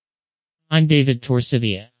I'm David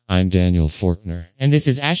Torsivia. I'm Daniel Faulkner. And this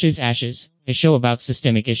is Ashes, a show about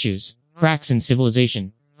systemic issues, cracks in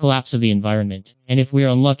civilization, collapse of the environment, and if we're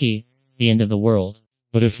unlucky, the end of the world.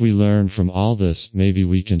 But if we learn from all this, maybe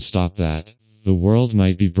we can stop that. The world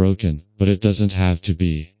might be broken, but it doesn't have to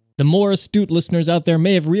be. The more astute listeners out there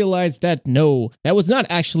may have realized that no, that was not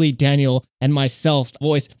actually Daniel and myself's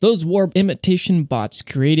voice. Those were imitation bots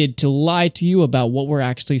created to lie to you about what we're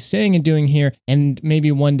actually saying and doing here, and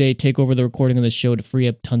maybe one day take over the recording of the show to free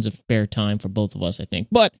up tons of spare time for both of us, I think.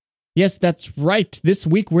 But yes, that's right. This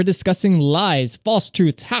week we're discussing lies, false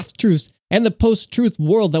truths, half-truths, and the post-truth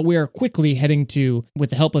world that we are quickly heading to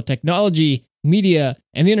with the help of technology, media,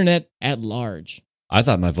 and the internet at large. I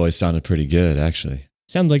thought my voice sounded pretty good, actually.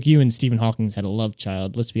 Sounds like you and Stephen Hawking had a love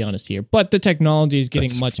child, let's be honest here. But the technology is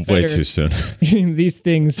getting much better. Way too soon. These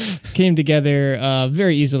things came together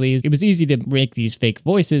very easily. It was easy to make these fake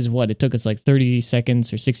voices. It took us like 30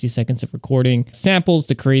 seconds or 60 seconds of recording samples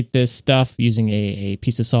to create this stuff using a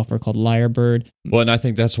piece of software called Lyrebird. Well, and I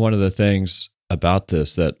think that's one of the things about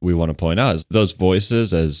this that we want to point out is those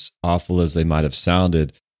voices, as awful as they might have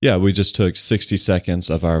sounded, yeah, we just took 60 seconds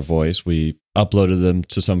of our voice. We uploaded them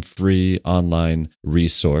to some free online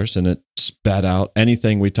resource, and it spat out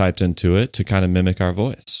anything we typed into it to kind of mimic our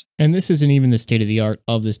voice. And this isn't even the state of the art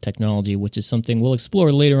of this technology, which is something we'll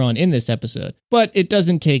explore later on in this episode. But it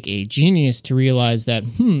doesn't take a genius to realize that,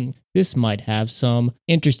 this might have some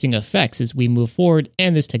interesting effects as we move forward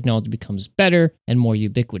and this technology becomes better and more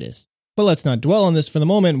ubiquitous. But let's not dwell on this for the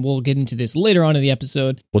moment. We'll get into this later on in the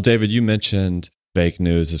episode. Well, David, you mentioned fake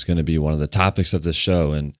news is going to be one of the topics of the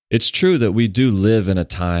show. And it's true that we do live in a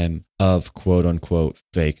time of quote unquote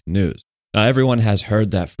fake news. Now, everyone has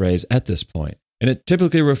heard that phrase at this point, and it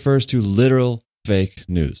typically refers to literal fake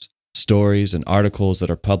news, stories and articles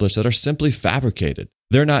that are published that are simply fabricated.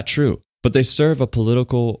 They're not true, but they serve a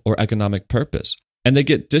political or economic purpose. And they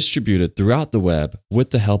get distributed throughout the web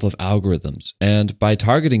with the help of algorithms and by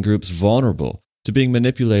targeting groups vulnerable to being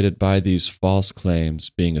manipulated by these false claims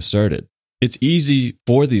being asserted. It's easy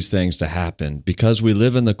for these things to happen because we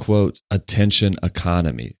live in the, quote, attention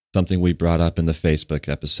economy, something we brought up in the Facebook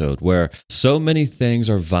episode, where so many things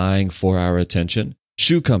are vying for our attention.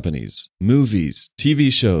 Shoe companies, movies,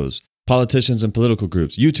 TV shows, politicians and political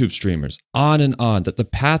groups, YouTube streamers, on, that the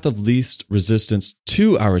path of least resistance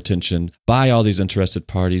to our attention by all these interested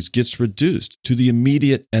parties gets reduced to the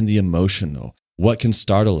immediate and the emotional. What can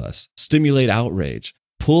startle us, stimulate outrage,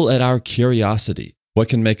 pull at our curiosity? What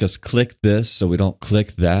can make us click this so we don't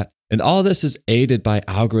click that? And all this is aided by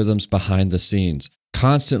algorithms behind the scenes,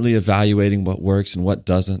 constantly evaluating what works and what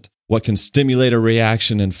doesn't, what can stimulate a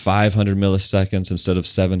reaction in 500 milliseconds instead of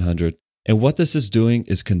 700. And what this is doing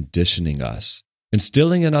is conditioning us,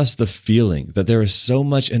 instilling in us the feeling that there is so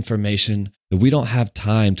much information that we don't have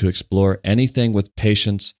time to explore anything with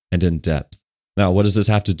patience and in depth. Now, what does this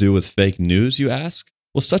have to do with fake news, you ask?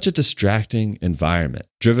 Well, such a distracting environment,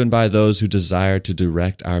 driven by those who desire to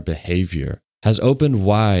direct our behavior, has opened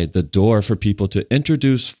wide the door for people to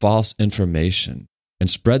introduce false information and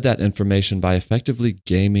spread that information by effectively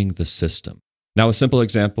gaming the system. Now, a simple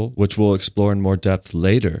example, which we'll explore in more depth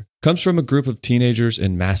later, comes from a group of teenagers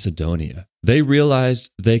in Macedonia. They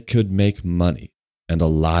realized they could make money, and a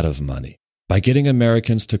lot of money, by getting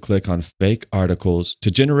Americans to click on fake articles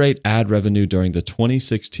to generate ad revenue during the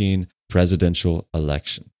 2016 presidential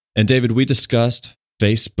election. And David, we discussed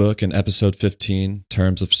Facebook in episode 15,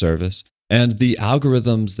 Terms of Service, and the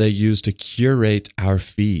algorithms they use to curate our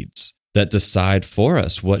feeds that decide for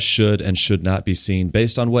us what should and should not be seen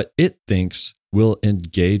based on what it thinks will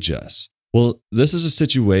engage us. Well, this is a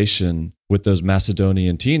situation with those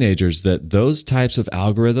Macedonian teenagers that those types of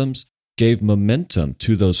algorithms gave momentum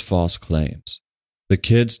to those false claims. The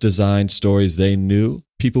kids designed stories they knew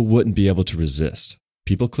people wouldn't be able to resist.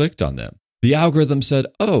 People clicked on them. The algorithm said,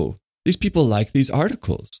 oh, these people like these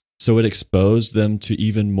articles. So it exposed them to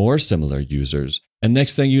even more similar users. And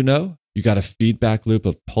next thing you know, you got a feedback loop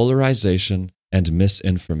of polarization and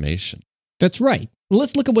misinformation. That's right.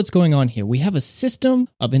 Let's look at what's going on here. We have a system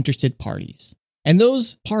of interested parties. And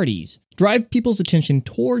those parties drive people's attention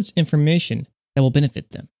towards information that will benefit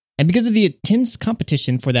them. And because of the intense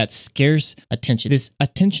competition for that scarce attention, this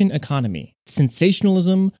attention economy,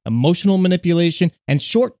 sensationalism, emotional manipulation, and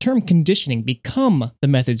short-term conditioning become the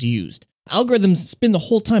methods used. Algorithms spend the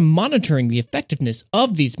whole time monitoring the effectiveness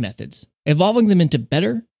of these methods, evolving them into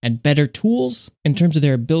better and better tools in terms of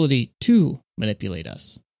their ability to manipulate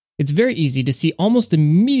us. It's very easy to see almost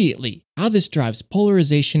immediately how this drives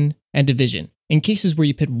polarization and division in cases where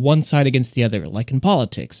you pit one side against the other, like in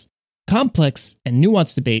politics. complex and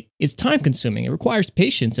nuanced debate is time consuming. It requires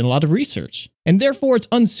patience and a lot of research, and therefore it's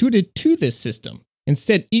unsuited to this system.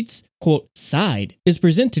 Instead, each, quote, side is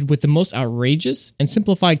presented with the most outrageous and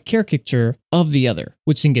simplified caricature of the other,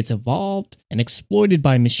 which then gets evolved and exploited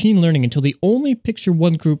by machine learning until the only picture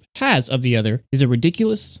one group has of the other is a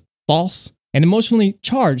ridiculous, false, and emotionally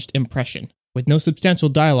charged impression, with no substantial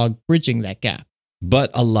dialogue bridging that gap.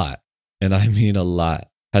 But a lot, and I mean a lot,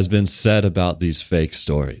 has been said about these fake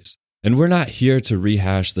stories. And we're not here to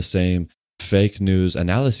rehash the same fake news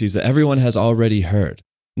analyses that everyone has already heard.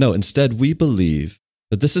 No, instead, we believe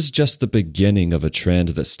that this is just the beginning of a trend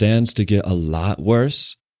that stands to get a lot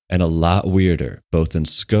worse and a lot weirder, both in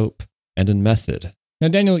scope and in method. Now,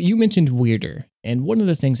 Daniel, you mentioned weirder, and one of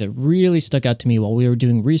the things that really stuck out to me while we were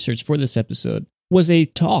doing research for this episode was a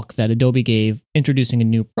talk that Adobe gave introducing a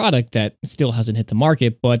new product that still hasn't hit the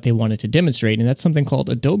market, but they wanted to demonstrate, and that's something called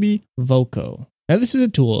Adobe Voco. Now, this is a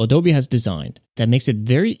tool Adobe has designed that makes it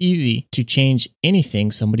very easy to change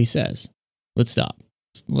anything somebody says. Let's stop.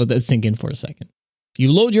 Let that sink in for a second.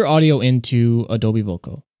 You load your audio into Adobe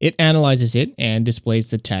Voco. It analyzes it and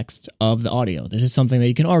displays the text of the audio. This is something that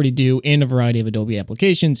you can already do in a variety of Adobe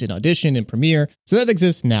applications, in Audition, in Premiere. So that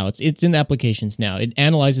exists now. It's in the applications now. It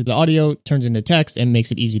analyzes the audio, turns into text, and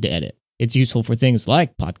makes it easy to edit. It's useful for things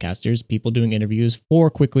like podcasters, people doing interviews,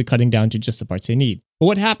 for quickly cutting down to just the parts they need. But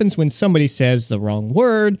what happens when somebody says the wrong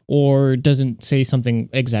word or doesn't say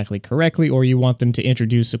something exactly correctly, or you want them to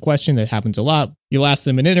introduce a question? That happens a lot. You'll ask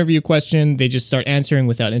them an interview question, they just start answering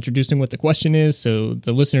without introducing what the question is, so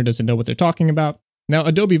the listener doesn't know what they're talking about. Now,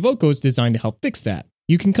 Adobe Voco is designed to help fix that.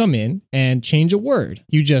 You can come in and change a word.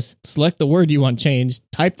 You just select the word you want changed,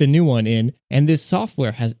 type the new one in, and this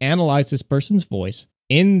software has analyzed this person's voice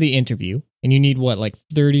in the interview, and you need what, like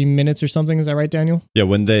 30 minutes or something? Is that right, Daniel? Yeah,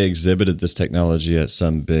 when they exhibited this technology at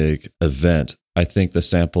some big event, I think the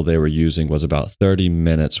sample they were using was about 30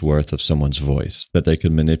 minutes worth of someone's voice that they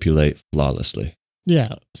could manipulate flawlessly.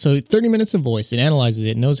 Yeah, so 30 minutes of voice, it analyzes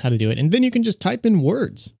it, knows how to do it, and then you can just type in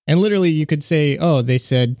words. And literally you could say, oh, they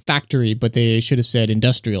said factory, but they should have said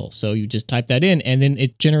industrial. So you just type that in, and then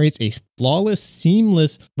it generates a flawless,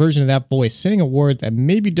 seamless version of that voice, saying a word that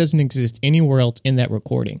maybe doesn't exist anywhere else in that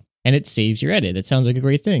recording. And it saves your edit. It sounds like a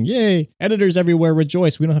great thing. Yay! Editors everywhere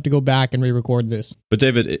rejoice. We don't have to go back and re-record this. But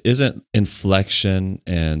David, isn't inflection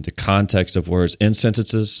and the context of words in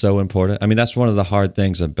sentences so important? I mean, that's one of the hard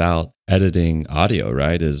things about editing audio,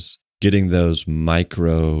 right? Is getting those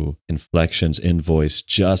micro inflections in voice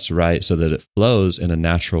just right so that it flows in a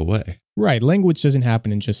natural way. Right. Language doesn't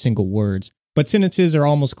happen in just single words. But sentences are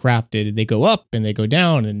almost crafted. They go up and they go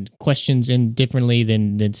down, and questions end differently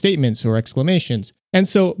than statements or exclamations. And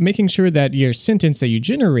so making sure that your sentence that you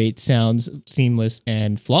generate sounds seamless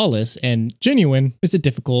and flawless and genuine is a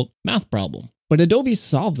difficult math problem. But Adobe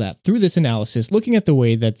solved that through this analysis, looking at the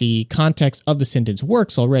way that the context of the sentence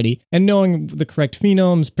works already, and knowing the correct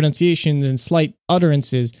phonemes, pronunciations, and slight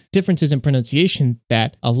utterances, differences in pronunciation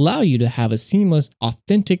that allow you to have a seamless,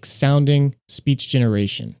 authentic sounding speech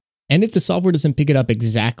generation. And if the software doesn't pick it up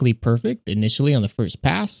exactly perfect initially on the first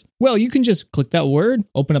pass, well, you can just click that word,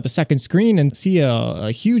 open up a second screen, and see a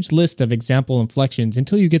huge list of example inflections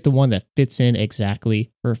until you get the one that fits in exactly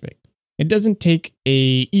perfect. It doesn't take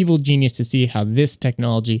an evil genius to see how this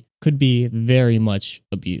technology could be very much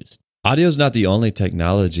abused. Audio is not the only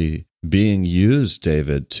technology being used,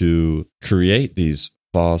 David, to create these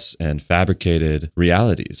false and fabricated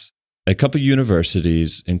realities. A couple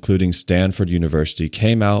universities, including Stanford University,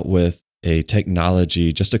 came out with a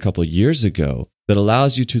technology just a couple of years ago that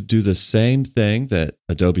allows you to do the same thing that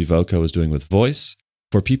Adobe Voco is doing with voice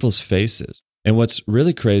for people's faces. And what's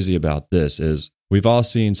really crazy about this is we've all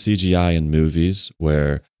seen CGI in movies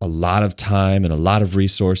where a lot of time and a lot of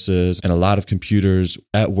resources and a lot of computers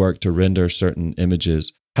at work to render certain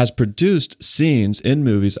images has produced scenes in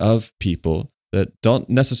movies of people that don't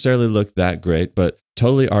necessarily look that great, but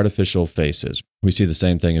totally artificial faces. We see the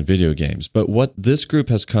same thing in video games. But what this group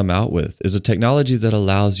has come out with is a technology that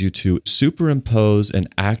allows you to superimpose an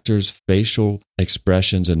actor's facial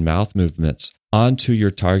expressions and mouth movements onto your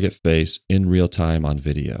target face in real time on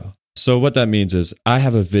video. So what that means is I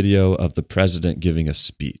have a video of the president giving a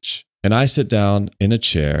speech. And I sit down in a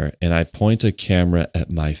chair and I point a camera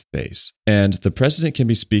at my face. And the president can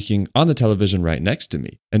be speaking on the television right next to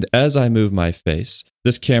me. And as I move my face,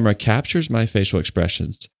 this camera captures my facial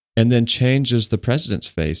expressions and then changes the president's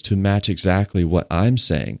face to match exactly what I'm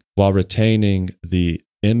saying while retaining the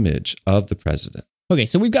image of the president. Okay,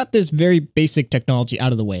 so we've got this very basic technology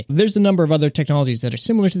out of the way. There's a number of other technologies that are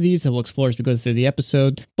similar to these that we'll explore as we go through the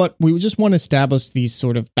episode, but we just want to establish these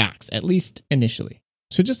sort of facts, at least initially.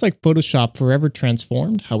 So just like Photoshop forever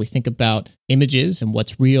transformed how we think about images and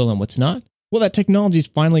what's real and what's not, well, that technology is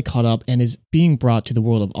finally caught up and is being brought to the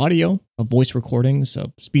world of audio, of voice recordings,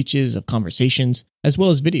 of speeches, of conversations, as well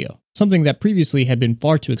as video, something that previously had been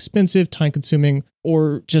far too expensive, time-consuming,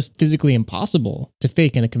 or just physically impossible to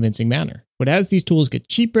fake in a convincing manner. But as these tools get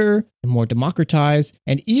cheaper and more democratized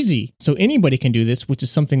and easy, so anybody can do this, which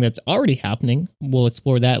is something that's already happening, we'll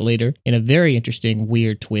explore that later in a very interesting,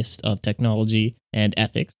 weird twist of technology and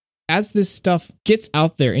ethics. As this stuff gets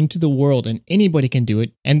out there into the world and anybody can do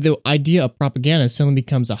it, and the idea of propaganda suddenly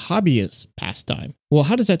becomes a hobbyist pastime, well,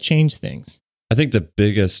 how does that change things? I think the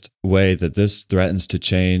biggest way that this threatens to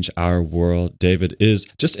change our world, David, is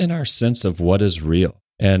just in our sense of what is real.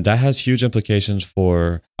 And that has huge implications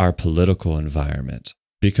for our political environment,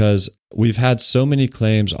 because we've had so many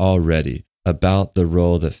claims already about the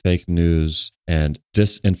role that fake news and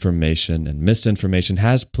disinformation and misinformation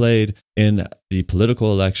has played in the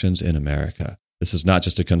political elections in America. This is not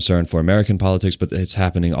just a concern for American politics, but it's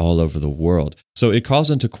happening all over the world. So it calls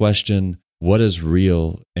into question what is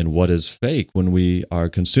real and what is fake when we are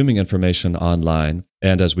consuming information online.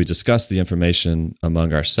 And as we discuss the information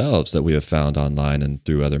among ourselves that we have found online and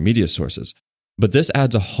through other media sources. But this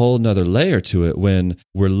adds a whole nother layer to it when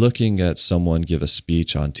we're looking at someone give a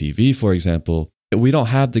speech on TV, for example. We don't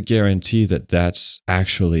have the guarantee that that's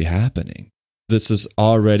actually happening. This is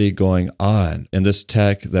already going on. And this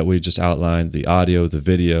tech that we just outlined, the audio, the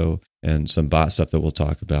video, and some bot stuff that we'll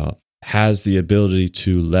talk about, has the ability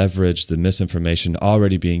to leverage the misinformation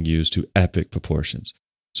already being used to epic proportions.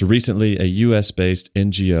 So recently, a US-based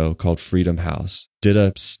NGO called Freedom House did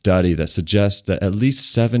a study that suggests that at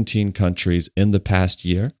least 17 countries in the past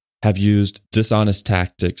year have used dishonest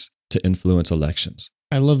tactics to influence elections.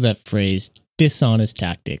 I love that phrase, dishonest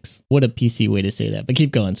tactics. What a PC way to say that, but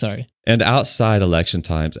keep going, sorry. And outside election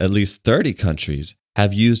times, at least 30 countries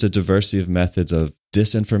have used a diversity of methods of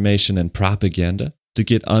disinformation and propaganda to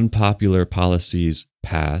get unpopular policies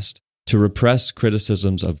passed, to repress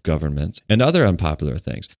criticisms of government, and other unpopular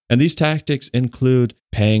things. And these tactics include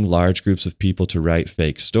paying large groups of people to write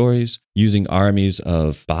fake stories, using armies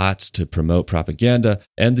of bots to promote propaganda,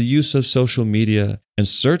 and the use of social media and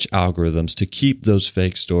search algorithms to keep those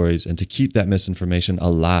fake stories and to keep that misinformation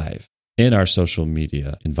alive in our social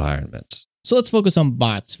media environments. So let's focus on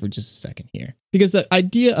bots for just a second here, because the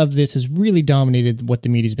idea of this has really dominated what the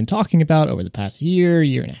media's been talking about over the past year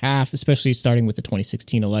and a half, especially starting with the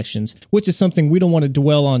 2016 elections, which is something we don't want to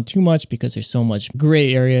dwell on too much because there's so much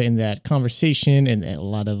gray area in that conversation and a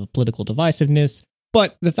lot of political divisiveness.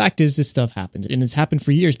 But the fact is, this stuff happened, and it's happened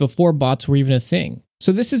for years before bots were even a thing.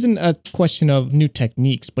 So this isn't a question of new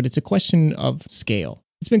techniques, but it's a question of scale.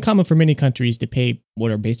 It's been common for many countries to pay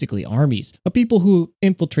what are basically armies of people who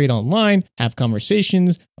infiltrate online, have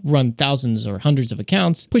conversations, run thousands or hundreds of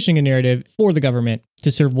accounts, pushing a narrative for the government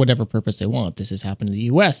to serve whatever purpose they want. This has happened in the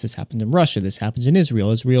US, this happened in Russia, this happens in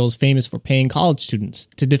Israel. Israel is famous for paying college students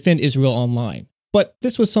to defend Israel online. But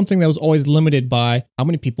this was something that was always limited by how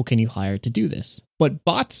many people can you hire to do this. But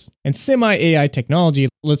bots and semi-AI technology,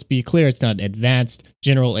 let's be clear, it's not advanced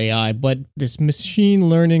general AI, but this machine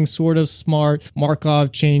learning sort of smart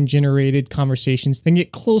Markov chain generated conversations that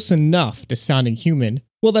get close enough to sounding human.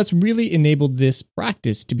 Well, that's really enabled this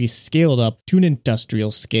practice to be scaled up to an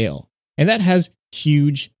industrial scale. And that has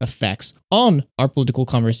huge effects on our political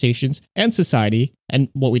conversations and society and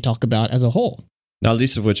what we talk about as a whole. Not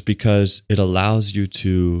least of which because it allows you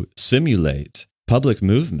to simulate public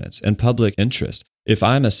movements and public interest. If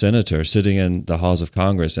I'm a senator sitting in the halls of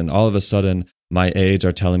Congress and all of a sudden my aides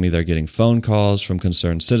are telling me they're getting phone calls from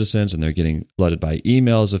concerned citizens and they're getting flooded by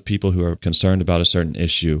emails of people who are concerned about a certain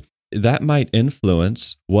issue, that might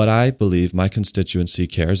influence what I believe my constituency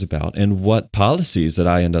cares about and what policies that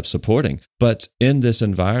I end up supporting. But in this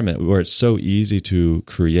environment where it's so easy to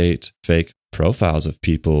create fake profiles of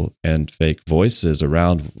people and fake voices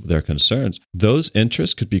around their concerns, those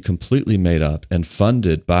interests could be completely made up and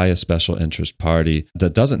funded by a special interest party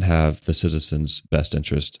that doesn't have the citizens' best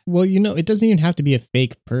interest. Well, it doesn't even have to be a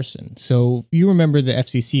fake person. So you remember the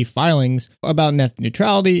FCC filings about net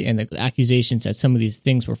neutrality and the accusations that some of these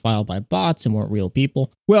things were filed by bots and weren't real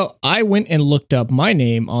people. Well, I went and looked up my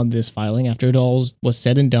name on this filing after it all was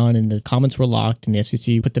said and done and the comments were locked and the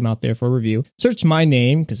FCC put them out there for review. Searched my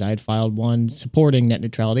name because I had filed one supporting net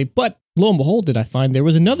neutrality, but lo and behold, did I find there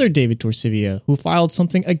was another David Torcivia who filed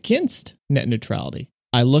something against net neutrality.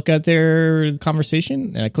 I look at their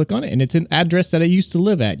conversation and I click on it, and it's an address that I used to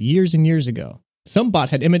live at years and years ago. Some bot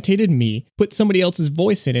had imitated me, put somebody else's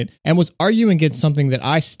voice in it, and was arguing against something that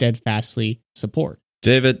I steadfastly support.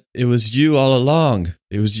 David, it was you all along.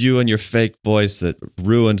 It was you and your fake voice that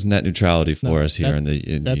ruined net neutrality for us here in the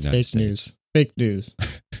United States. News. Fake news.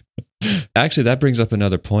 Actually, that brings up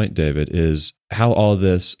another point, David, is how all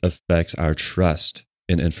this affects our trust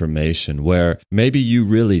in information, where maybe you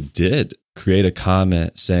really did create a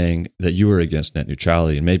comment saying that you were against net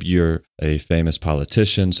neutrality, and maybe you're a famous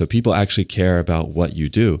politician, so people actually care about what you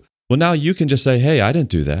do. Well, now you can just say, hey, I didn't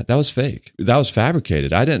do that. That was fake. That was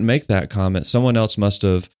fabricated. I didn't make that comment. Someone else must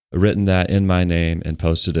have written that in my name and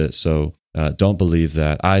posted it, so don't believe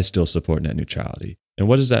that. I still support net neutrality. And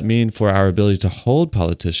what does that mean for our ability to hold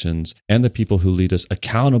politicians and the people who lead us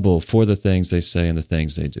accountable for the things they say and the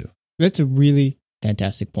things they do? That's a really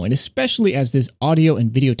fantastic point, especially as this audio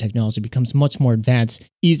and video technology becomes much more advanced,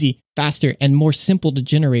 easy, faster, and more simple to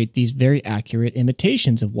generate these very accurate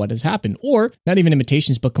imitations of what has happened. Or not even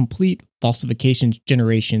imitations, but complete falsifications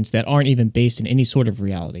generations that aren't even based in any sort of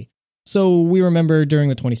reality. So we remember during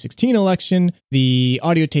the 2016 election, the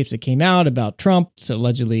audio tapes that came out about Trump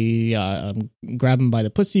allegedly grabbing by the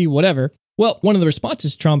pussy, whatever. Well, one of the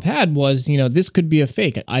responses Trump had was, this could be a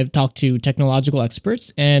fake. I've talked to technological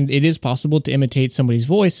experts, and it is possible to imitate somebody's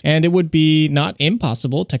voice, and it would be not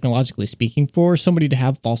impossible, technologically speaking, for somebody to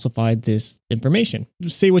have falsified this information.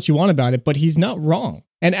 Say what you want about it, but he's not wrong.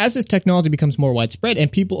 And as this technology becomes more widespread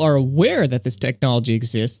and people are aware that this technology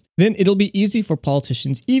exists, then it'll be easy for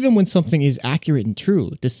politicians, even when something is accurate and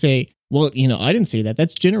true, to say, well, I didn't say that.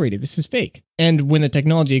 That's generated. This is fake. And when the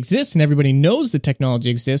technology exists and everybody knows the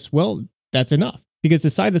technology exists, well, that's enough. Because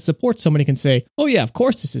the side that supports somebody can say, oh yeah, of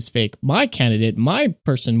course this is fake. My candidate, my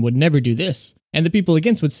person would never do this. And the people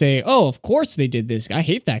against would say, oh, of course they did this. I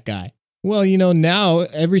hate that guy. Well, now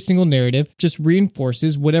every single narrative just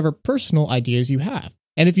reinforces whatever personal ideas you have.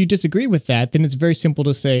 And if you disagree with that, then it's very simple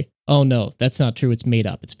to say, oh no, that's not true. It's made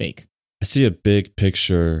up. It's fake. I see a big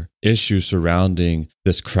picture issue surrounding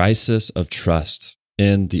this crisis of trust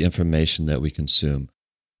in the information that we consume.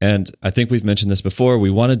 And I think we've mentioned this before. We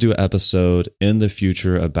want to do an episode in the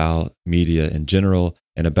future about media in general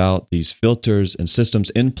and about these filters and systems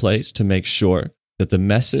in place to make sure that the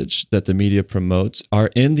message that the media promotes are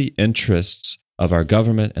in the interests of our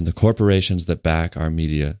government and the corporations that back our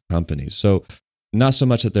media companies. So not so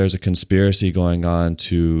much that there's a conspiracy going on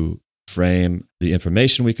to frame the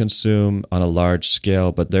information we consume on a large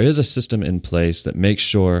scale, but there is a system in place that makes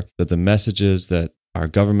sure that the messages that our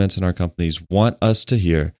governments and our companies want us to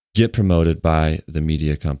hear get promoted by the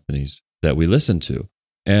media companies that we listen to.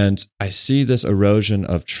 And I see this erosion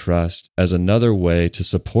of trust as another way to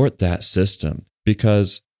support that system,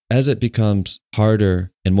 because as it becomes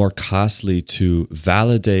harder and more costly to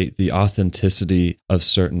validate the authenticity of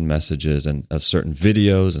certain messages and of certain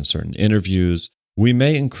videos and certain interviews, we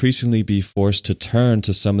may increasingly be forced to turn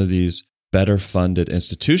to some of these better funded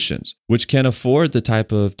institutions, which can afford the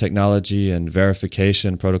type of technology and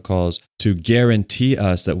verification protocols to guarantee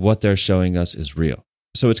us that what they're showing us is real.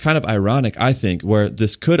 So it's kind of ironic, I think, where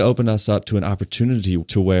this could open us up to an opportunity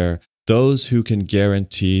to where those who can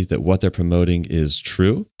guarantee that what they're promoting is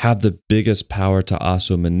true have the biggest power to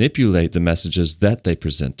also manipulate the messages that they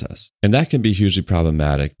present us. And that can be hugely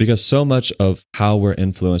problematic because so much of how we're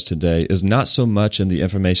influenced today is not so much in the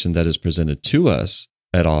information that is presented to us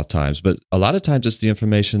at all times, but a lot of times it's the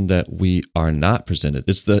information that we are not presented.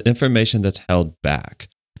 It's the information that's held back.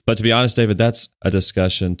 But to be honest, David, that's a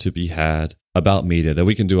discussion to be had about media that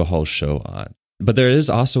we can do a whole show on. But there is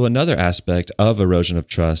also another aspect of erosion of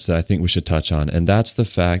trust that I think we should touch on, and that's the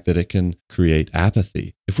fact that it can create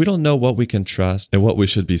apathy. If we don't know what we can trust and what we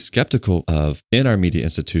should be skeptical of in our media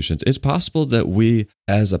institutions, it's possible that we,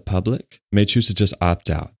 as a public, may choose to just opt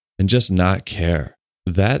out and just not care.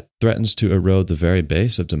 That threatens to erode the very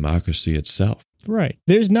base of democracy itself. Right.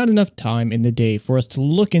 There's not enough time in the day for us to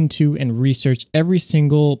look into and research every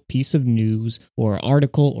single piece of news or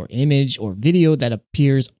article or image or video that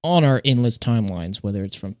appears on our endless timelines, whether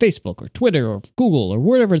it's from Facebook or Twitter or Google or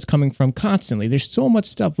wherever it's coming from constantly. There's so much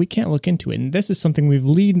stuff we can't look into it. And this is something we've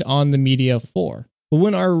leaned on the media for. But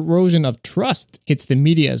when our erosion of trust hits the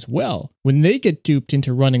media as well, when they get duped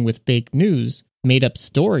into running with fake news, made up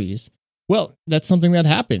stories, well, that's something that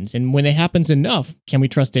happens. And when it happens enough, can we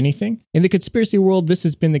trust anything? In the conspiracy world, this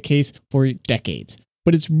has been the case for decades,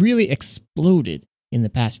 but it's really exploded in the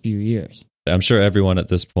past few years. I'm sure everyone at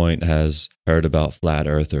this point has heard about flat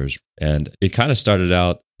earthers, and it kind of started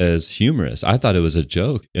out as humorous. I thought it was a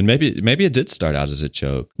joke, and maybe it did start out as a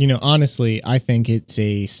joke. Honestly, I think it's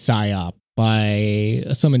a psyop by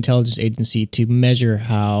some intelligence agency to measure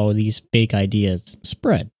how these fake ideas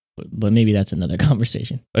spread. but maybe that's another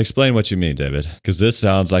conversation. Explain what you mean, David, because this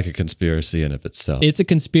sounds like a conspiracy in of itself. It's a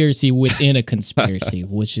conspiracy within a conspiracy,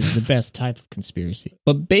 which is the best type of conspiracy.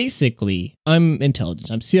 But basically, I'm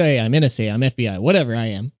intelligence. I'm CIA, I'm NSA, I'm FBI, whatever I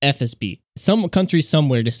am, FSB. Some country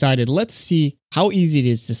somewhere decided, let's see how easy it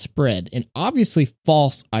is to spread an obviously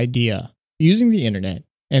false idea using the internet,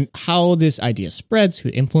 and how this idea spreads, who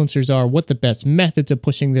influencers are, what the best methods of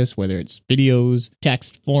pushing this, whether it's videos,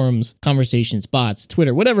 text, forums, conversations, bots,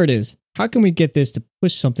 Twitter, whatever it is. How can we get this to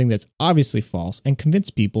push something that's obviously false and convince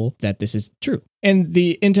people that this is true? And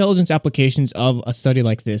the intelligence applications of a study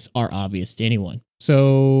like this are obvious to anyone.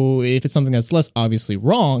 So if it's something that's less obviously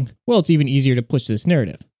wrong, well, it's even easier to push this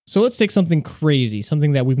narrative. So let's take something crazy,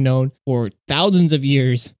 something that we've known for thousands of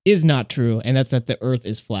years is not true, and that's that the Earth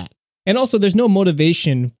is flat. And also, there's no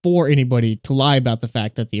motivation for anybody to lie about the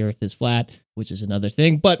fact that the Earth is flat, which is another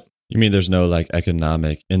thing. But you mean there's no like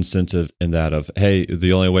economic incentive in that of, hey,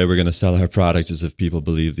 the only way we're going to sell our product is if people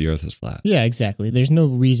believe the Earth is flat? Yeah, exactly. There's no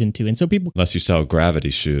reason to. And so people... Unless you sell gravity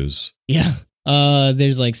shoes. Yeah.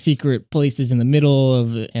 There's like secret places in the middle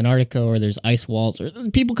of Antarctica, or there's ice walls, or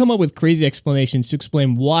people come up with crazy explanations to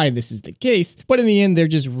explain why this is the case. But in the end, they're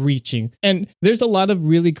just reaching. And there's a lot of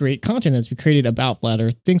really great content that's been created about flat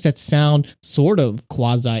Earth, things that sound sort of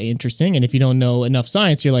quasi interesting. And if you don't know enough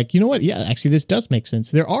science, you're like, you know what? Yeah, actually, this does make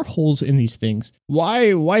sense. There are holes in these things.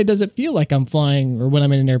 Why does it feel like I'm flying, or when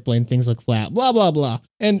I'm in an airplane, things look flat, blah, blah, blah.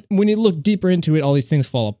 And when you look deeper into it, all these things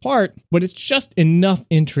fall apart, but it's just enough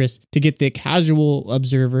interest to get the casual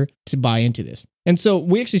observer to buy into this. And so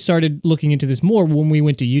we actually started looking into this more when we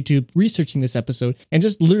went to YouTube researching this episode and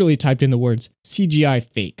just literally typed in the words CGI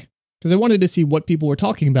fake, because I wanted to see what people were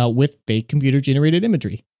talking about with fake computer generated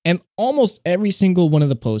imagery. And almost every single one of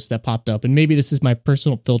the posts that popped up, and maybe this is my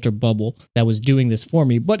personal filter bubble that was doing this for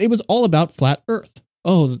me, but it was all about flat Earth.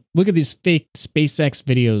 Oh, look at these fake SpaceX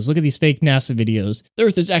videos. Look at these fake NASA videos. The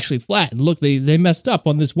Earth is actually flat. And look, they messed up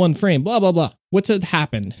on this one frame, blah, blah, blah. What's had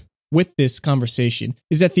happened with this conversation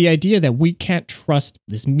is that the idea that we can't trust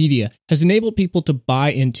this media has enabled people to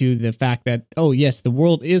buy into the fact that, oh, yes, the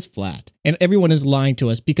world is flat. And everyone is lying to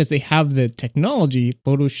us because they have the technology,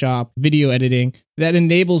 Photoshop, video editing, that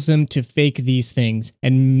enables them to fake these things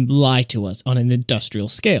and lie to us on an industrial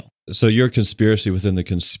scale. So your conspiracy within the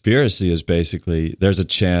conspiracy is basically there's a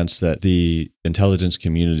chance that the intelligence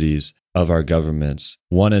communities of our governments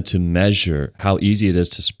wanted to measure how easy it is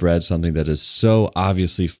to spread something that is so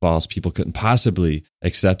obviously false people couldn't possibly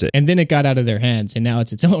accept it. And then it got out of their hands, and now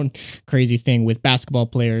it's its own crazy thing with basketball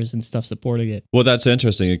players and stuff supporting it. Well, that's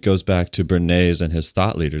interesting. It goes back to Bernays and his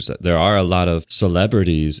thought leaders. There are a lot of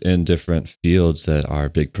celebrities in different fields that are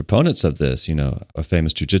big proponents of this. You know, a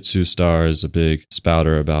famous jiu-jitsu star is a big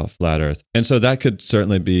spouter about flat Earth. And so that could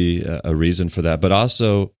certainly be a reason for that. But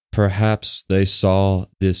also, perhaps they saw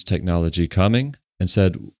this technology coming and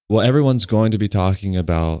said, well, everyone's going to be talking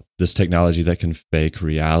about this technology that can fake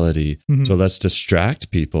reality. Mm-hmm. So let's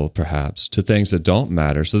distract people, perhaps, to things that don't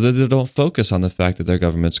matter so that they don't focus on the fact that their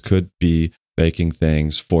governments could be faking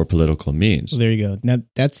things for political means. Well, there you go. Now,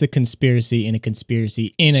 that's the conspiracy in a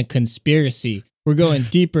conspiracy in a conspiracy. We're going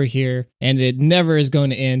deeper here, and it never is going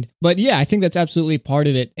to end. But yeah, I think that's absolutely part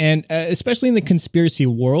of it. And especially in the conspiracy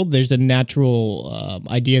world, there's a natural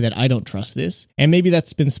idea that I don't trust this. And maybe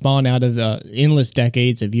that's been spawned out of the endless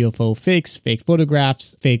decades of UFO fakes, fake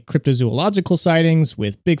photographs, fake cryptozoological sightings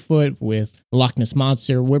with Bigfoot, with Loch Ness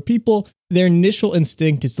Monster, where people, their initial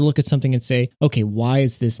instinct is to look at something and say, okay, why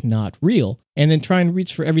is this not real? And then try and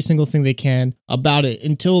reach for every single thing they can about it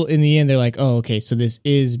until in the end they're like, oh, okay, so this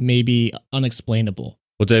is maybe unexplainable.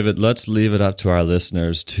 Well, David, let's leave it up to our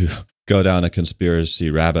listeners to go down a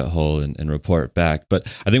conspiracy rabbit hole and report back. But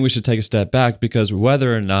I think we should take a step back, because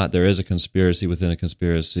whether or not there is a conspiracy within a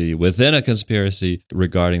conspiracy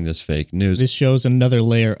regarding this fake news. This shows another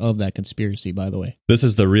layer of that conspiracy, by the way. This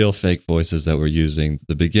is the real fake voices that we're using.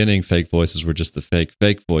 The beginning fake voices were just the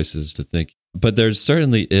fake voices to think. But there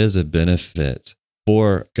certainly is a benefit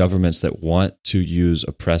for governments that want to use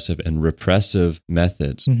oppressive and repressive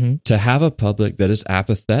methods to have a public that is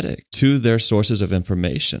apathetic to their sources of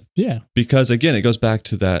information. Yeah. Because again, it goes back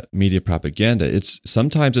to that media propaganda.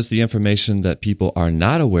 Sometimes it's the information that people are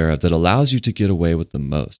not aware of that allows you to get away with the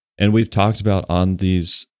most. And we've talked about on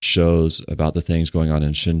these shows about the things going on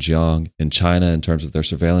in Xinjiang, in China, in terms of their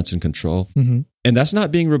surveillance and control. Mm-hmm. And that's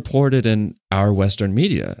not being reported in our Western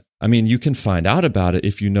media. I mean, you can find out about it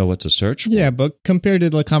if you know what to search for. Yeah, but compared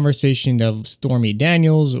to the conversation of Stormy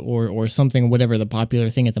Daniels or something, whatever the popular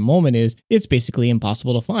thing at the moment is, it's basically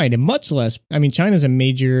impossible to find. And much less, I mean, China's a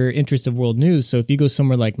major interest of world news. So if you go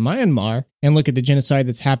somewhere like Myanmar and look at the genocide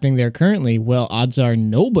that's happening there currently, well, odds are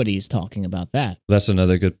nobody's talking about that. That's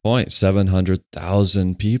another good point.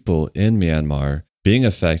 700,000 people in Myanmar being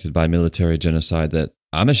affected by military genocide that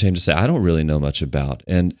I'm ashamed to say I don't really know much about.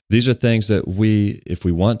 And these are things that we, if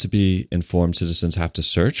we want to be informed citizens, have to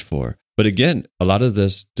search for. But again, a lot of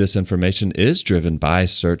this disinformation is driven by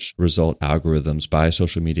search result algorithms, by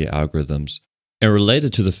social media algorithms, and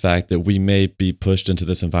related to the fact that we may be pushed into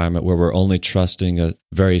this environment where we're only trusting a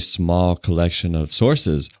very small collection of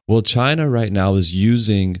sources. Well, China right now is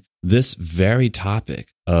using this very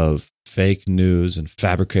topic of fake news and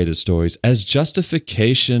fabricated stories as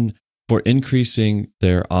justification for increasing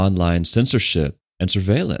their online censorship and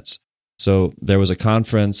surveillance. So there was a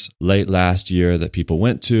conference late last year that people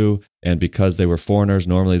went to, and because they were foreigners,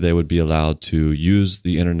 normally they would be allowed to use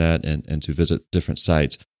the internet and to visit different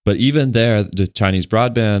sites. But even there, the Chinese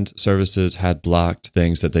broadband services had blocked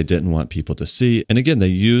things that they didn't want people to see. And again, they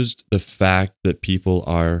used the fact that people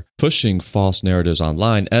are pushing false narratives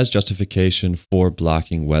online as justification for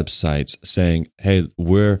blocking websites, saying, hey,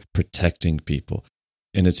 we're protecting people.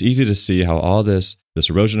 And it's easy to see how all this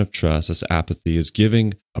erosion of trust, this apathy is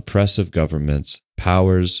giving oppressive governments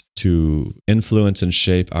powers to influence and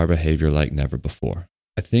shape our behavior like never before.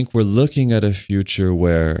 I think we're looking at a future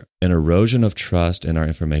where an erosion of trust in our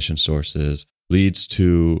information sources leads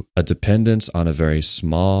to a dependence on a very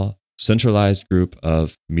small, centralized group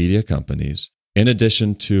of media companies, in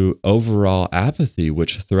addition to overall apathy,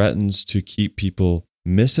 which threatens to keep people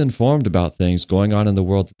misinformed about things going on in the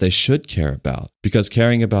world that they should care about, because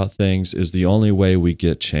caring about things is the only way we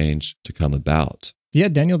get change to come about. Yeah,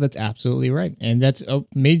 Daniel, that's absolutely right. And that's a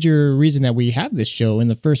major reason that we have this show in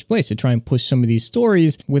the first place, to try and push some of these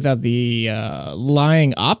stories without the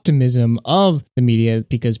lying optimism of the media,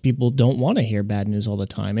 because people don't want to hear bad news all the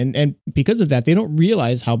time. And because of that, they don't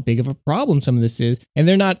realize how big of a problem some of this is. And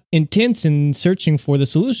they're not intense in searching for the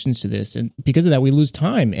solutions to this. And because of that, we lose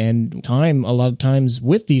time. And time, a lot of times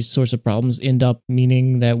with these sorts of problems, end up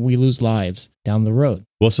meaning that we lose lives down the road.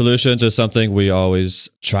 Well, solutions is something we always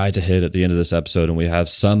try to hit at the end of this episode, and we have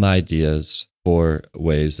some ideas for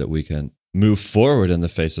ways that we can move forward in the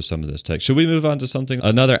face of some of this tech. Should we move on to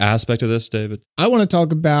another aspect of this, David? I want to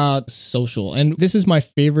talk about social, and this is my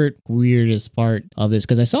favorite, weirdest part of this,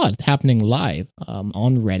 because I saw it happening live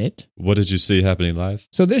on Reddit. What did you see happening live?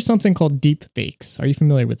 So there's something called deep fakes. Are you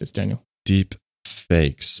familiar with this, Daniel? Deep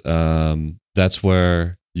fakes. That's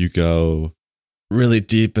where you go really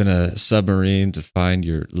deep in a submarine to find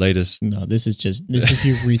your latest. No, this is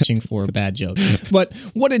you reaching for a bad joke. But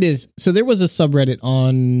what it is, so there was a subreddit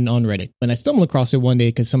on Reddit, and I stumbled across it one day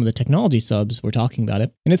because some of the technology subs were talking about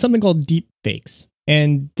it, and it's something called deep fakes.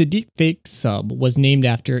 And the deepfake sub was named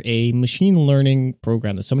after a machine learning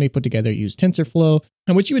program that somebody put together, used TensorFlow.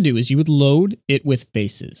 And what you would do is you would load it with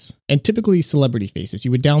faces, and typically celebrity faces.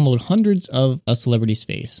 You would download hundreds of a celebrity's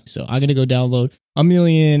face. So I'm going to go download 1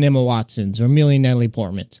 million Emma Watsons or 1 million Natalie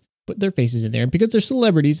Portmans. Put their faces in there. And because they're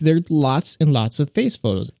celebrities, there's lots and lots of face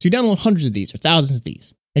photos. So you download hundreds of these or thousands of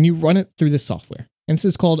these, and you run it through this software. And this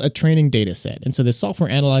is called a training data set. And so the software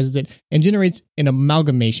analyzes it and generates an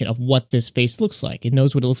amalgamation of what this face looks like. It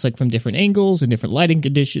knows what it looks like from different angles and different lighting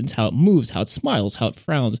conditions, how it moves, how it smiles, how it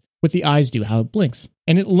frowns, what the eyes do, how it blinks.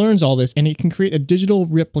 And it learns all this, and it can create a digital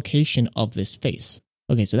replication of this face.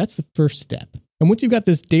 Okay, so that's the first step. And once you've got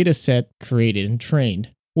this data set created and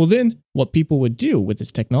trained, well, then what people would do with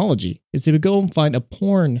this technology is they would go and find a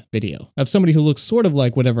porn video of somebody who looks sort of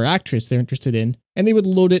like whatever actress they're interested in, and they would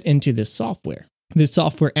load it into this software. This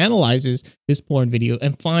software analyzes this porn video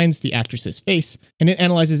and finds the actress's face, and it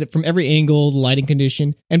analyzes it from every angle, lighting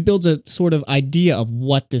condition, and builds a sort of idea of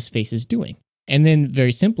what this face is doing. And then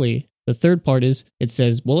very simply, the third part is it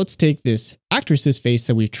says, well, let's take this actress's face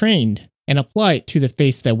that we've trained and apply it to the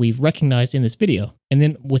face that we've recognized in this video. And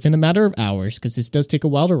then within a matter of hours, because this does take a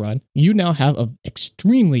while to run, you now have an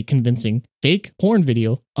extremely convincing fake porn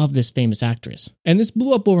video of this famous actress. And this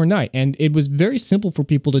blew up overnight, and it was very simple for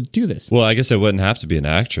people to do this. Well, I guess it wouldn't have to be an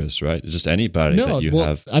actress, right? Just anybody that you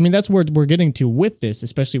have. I mean, that's where we're getting to with this,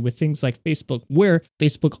 especially with things like Facebook, where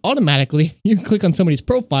Facebook automatically, you click on somebody's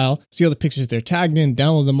profile, see all the pictures they're tagged in,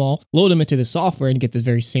 download them all, load them into the software, and get the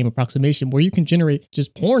very same approximation where you can generate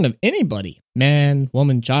just porn of anybody. Man,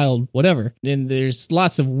 woman, child, whatever. And there's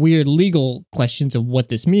lots of weird legal questions of what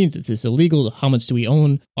this means. Is this illegal? How much do we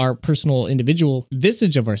own our personal individual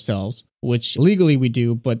visage of ourselves? which legally we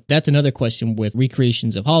do, but that's another question with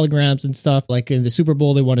recreations of holograms and stuff. Like in the Super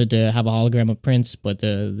Bowl, they wanted to have a hologram of Prince, but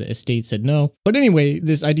the estate said no. But anyway,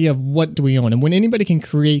 this idea of what do we own? And when anybody can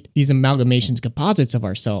create these amalgamations, composites of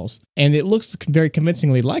ourselves, and it looks very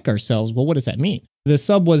convincingly like ourselves, well, what does that mean? The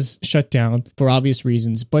sub was shut down for obvious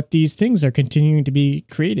reasons, but these things are continuing to be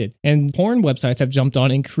created. And porn websites have jumped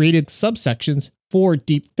on and created subsections for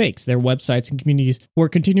deep fakes. Their websites and communities who are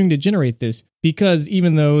continuing to generate this because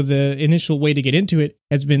even though the initial way to get into it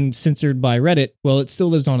has been censored by Reddit, well, it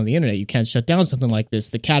still lives on the internet. You can't shut down something like this.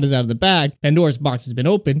 The cat is out of the bag. Pandora's box has been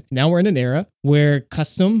opened. Now we're in an era where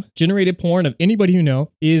custom generated porn of anybody you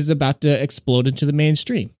know is about to explode into the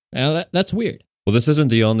mainstream. Now that's weird. Well, this isn't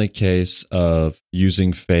the only case of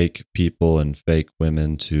using fake people and fake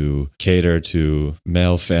women to cater to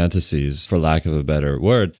male fantasies, for lack of a better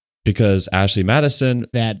word, because Ashley Madison,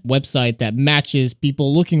 that website that matches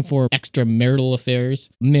people looking for extramarital affairs,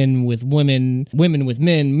 men with women, women with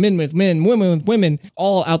men, men with men, women with women,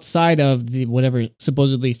 all outside of the whatever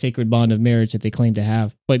supposedly sacred bond of marriage that they claim to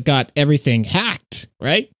have, but got everything hacked,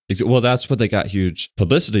 right? well, that's what they got huge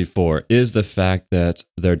publicity for, is the fact that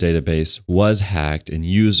their database was hacked and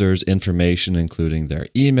users' information, including their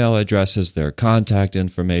email addresses, their contact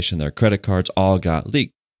information, their credit cards, all got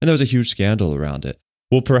leaked. And there was a huge scandal around it.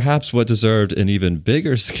 Well, perhaps what deserved an even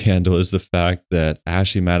bigger scandal is the fact that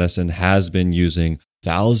Ashley Madison has been using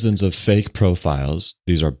thousands of fake profiles,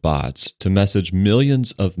 these are bots, to message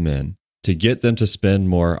millions of men to get them to spend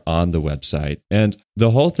more on the website. And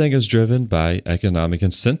the whole thing is driven by economic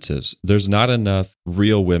incentives. There's not enough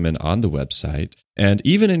real women on the website. And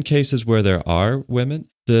even in cases where there are women,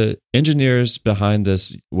 the engineers behind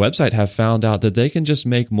this website have found out that they can just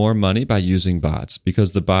make more money by using bots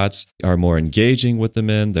because the bots are more engaging with the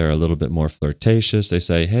men. They're a little bit more flirtatious. They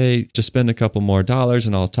say, hey, just spend a couple more dollars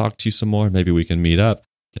and I'll talk to you some more. Maybe we can meet up.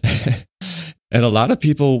 And a lot of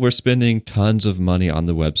people were spending tons of money on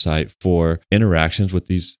the website for interactions with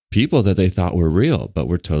these people that they thought were real, but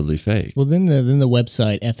were totally fake. Well, then the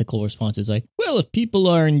website ethical response is like, well, if people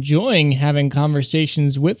are enjoying having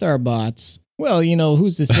conversations with our bots, well, you know,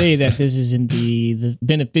 who's to say that this isn't the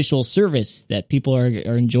beneficial service that people are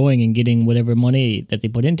enjoying and getting whatever money that they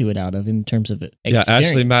put into it out of in terms of it? Yeah,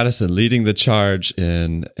 Ashley Madison leading the charge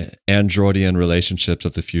in androidian relationships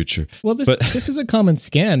of the future. Well, this is a common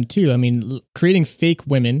scam, too. I mean, creating fake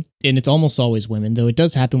women, and it's almost always women, though it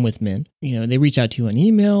does happen with men. You know, they reach out to you on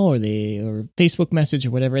email or Facebook message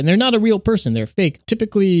or whatever, and they're not a real person. They're fake,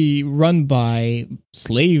 typically run by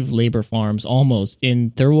slave labor farms almost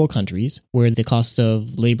in third world countries where the cost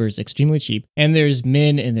of labor is extremely cheap. And there's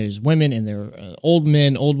men and there's women and they're old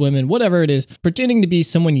men, old women, whatever it is, pretending to be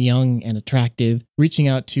someone young and attractive, reaching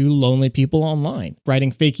out to lonely people online,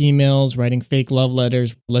 writing fake emails, writing fake love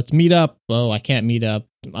letters. Let's meet up. Oh, I can't meet up.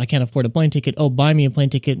 I can't afford a plane ticket. Oh, buy me a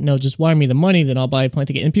plane ticket. No, just wire me the money, then I'll buy a plane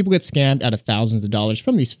ticket. And people get scammed out of thousands of dollars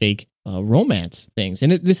from these fake romance things.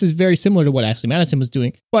 And this is very similar to what Ashley Madison was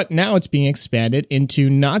doing. But now it's being expanded into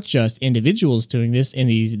not just individuals doing this in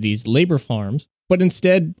these labor farms, but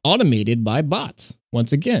instead automated by bots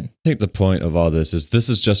once again. I think the point of all this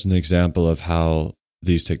is just an example of how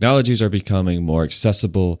these technologies are becoming more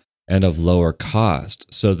accessible and of lower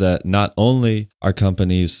cost, so that not only are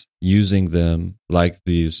companies using them like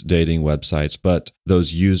these dating websites, but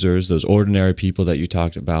those users, those ordinary people that you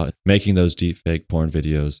talked about, making those deepfake porn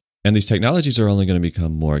videos. And these technologies are only going to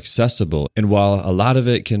become more accessible. And while a lot of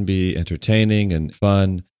it can be entertaining and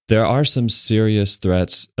fun, there are some serious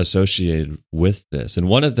threats associated with this. And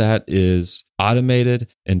one of that is automated,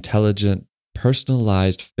 intelligent,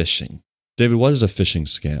 personalized phishing. David, what is a phishing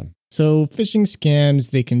scam? So phishing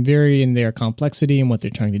scams, they can vary in their complexity and what they're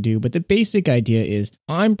trying to do. But the basic idea is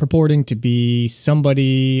I'm purporting to be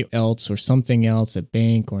somebody else or something else, a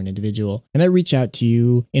bank or an individual. And I reach out to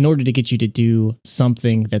you in order to get you to do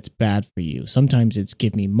something that's bad for you. Sometimes it's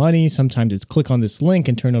give me money. Sometimes it's click on this link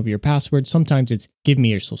and turn over your password. Sometimes it's give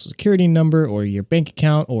me your social security number or your bank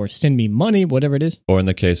account or send me money, whatever it is. Or in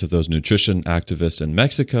the case of those nutrition activists in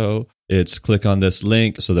Mexico, it's click on this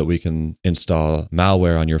link so that we can install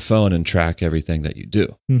malware on your phone and track everything that you do.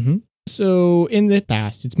 Mm-hmm. So in the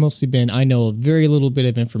past, it's mostly been, I know a very little bit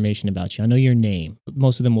of information about you. I know your name.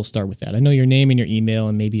 Most of them will start with that. I know your name and your email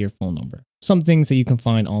and maybe your phone number. Some things that you can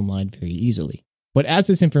find online very easily. But as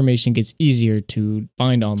this information gets easier to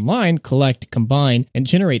find online, collect, combine, and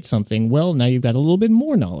generate something, well, now you've got a little bit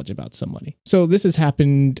more knowledge about somebody. So this has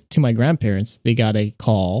happened to my grandparents. They got a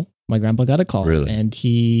call. My grandpa got a call. Really? And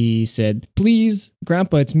he said, please,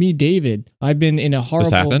 Grandpa, it's me, David. I've been in a horrible...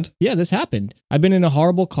 This happened? Yeah, this happened. I've been in a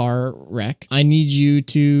horrible car wreck. I need you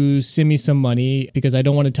to send me some money because I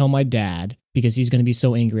don't want to tell my dad. because he's going to be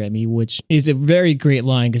so angry at me, which is a very great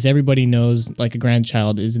line because everybody knows like a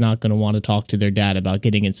grandchild is not going to want to talk to their dad about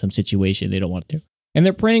getting in some situation they don't want to. And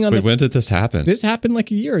they're preying on when did this happen? This happened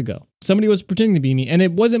like a year ago. Somebody was pretending to be me, and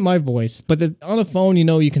it wasn't my voice. But on a phone,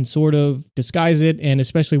 you can sort of disguise it, and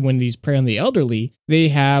especially when these prey on the elderly, they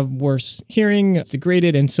have worse hearing, it's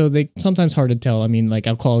degraded, and so they sometimes hard to tell. I mean, like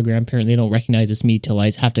I'll call a grandparent, they don't recognize it's me till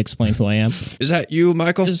I have to explain who I am. Is that you,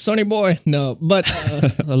 Michael? This is Sonny Boy. No, but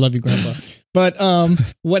I love you, Grandpa. But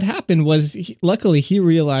what happened was, luckily, he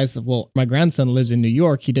realized that, well, my grandson lives in New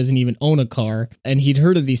York. He doesn't even own a car. And he'd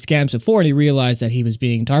heard of these scams before, and he realized that he was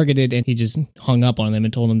being targeted, and he just hung up on them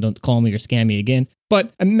and told them, don't call me or scam me again.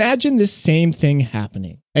 But imagine this same thing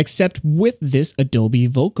happening, except with this Adobe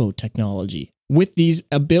Voco technology, with these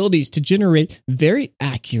abilities to generate very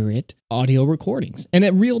accurate audio recordings and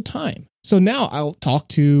at real time. So now I'll talk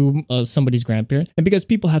to somebody's grandparent, and because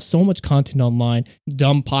people have so much content online,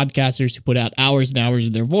 dumb podcasters who put out hours and hours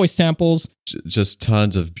of their voice samples. Just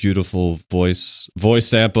tons of beautiful voice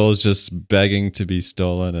samples just begging to be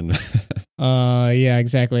stolen. And yeah,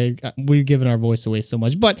 exactly. We've given our voice away so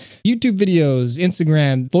much. But YouTube videos,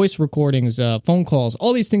 Instagram, voice recordings, phone calls,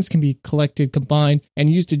 all these things can be collected, combined, and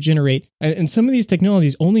used to generate. And some of these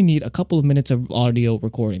technologies only need a couple of minutes of audio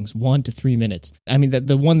recordings, 1 to 3 minutes. I mean,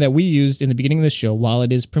 the one that we used in the beginning of the show, while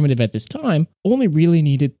it is primitive at this time, only really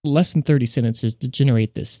needed less than 30 sentences to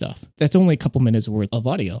generate this stuff. That's only a couple minutes worth of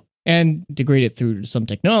audio. And degrade it through some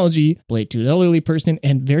technology, play it to an elderly person,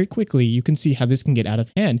 and very quickly you can see how this can get out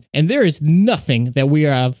of hand. And there is nothing that we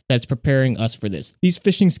have that's preparing us for this. These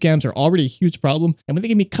phishing scams are already a huge problem, and when they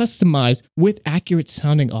can be customized with accurate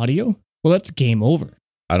sounding audio, well, that's game over.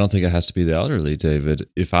 I don't think it has to be the elderly, David.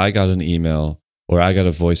 If I got an email or I got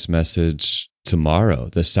a voice message tomorrow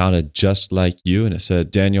that sounded just like you, and it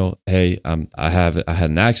said, Daniel, hey, I had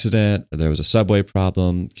an accident, there was a subway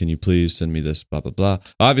problem, can you please send me this, blah blah blah.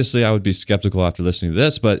 Obviously I would be skeptical after listening to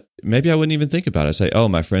this, but maybe I wouldn't even think about it. I'd say, oh,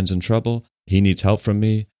 my friend's in trouble, he needs help from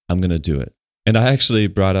me, I'm gonna do it. And I actually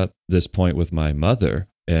brought up this point with my mother,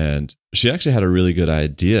 and she actually had a really good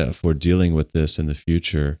idea for dealing with this in the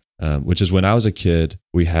future, which is when I was a kid,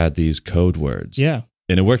 we had these code words. Yeah.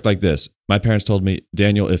 And it worked like this. My parents told me,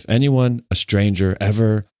 Daniel, if anyone, a stranger,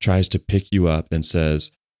 ever tries to pick you up and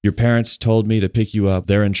says, your parents told me to pick you up,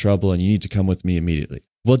 they're in trouble, and you need to come with me immediately.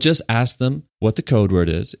 Well, just ask them what the code word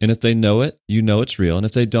is. And if they know it, you know it's real. And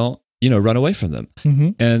if they don't, run away from them. Mm-hmm.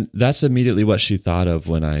 And that's immediately what she thought of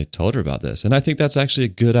when I told her about this. And I think that's actually a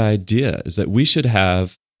good idea, is that we should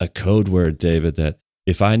have a code word, David, that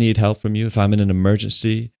if I need help from you, if I'm in an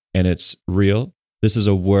emergency and it's real, this is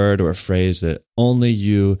a word or a phrase that only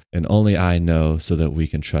you and only I know so that we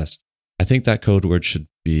can trust. I think that code word should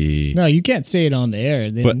be... No, you can't say it on the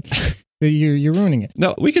air. Then you're ruining it.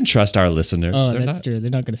 No, we can trust our listeners. Oh, that's true.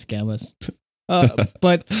 They're not going to scam us.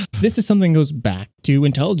 But this is something that goes back to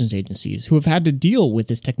intelligence agencies who have had to deal with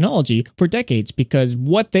this technology for decades, because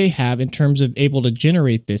what they have in terms of able to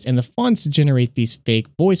generate this and the funds to generate these fake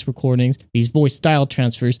voice recordings, these voice style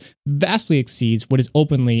transfers, vastly exceeds what is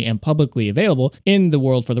openly and publicly available in the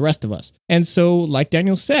world for the rest of us. And so, like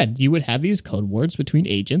Daniel said, you would have these code words between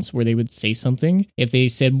agents where they would say something. If they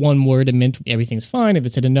said one word, it meant everything's fine. If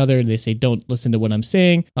it said another, they say, don't listen to what I'm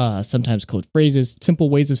saying. Sometimes code phrases, simple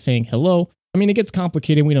ways of saying hello. I mean, it gets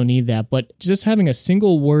complicated. We don't need that. But just having a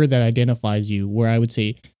single word that identifies you, where I would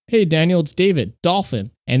say, hey, Daniel, it's David,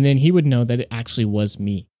 Dolphin. And then he would know that it actually was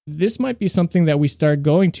me. This might be something that we start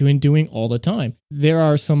going to and doing all the time. There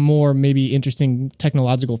are some more maybe interesting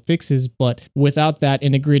technological fixes, but without that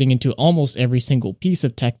integrating into almost every single piece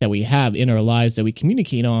of tech that we have in our lives that we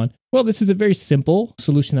communicate on, well, this is a very simple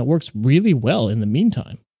solution that works really well in the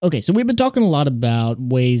meantime. Okay, so we've been talking a lot about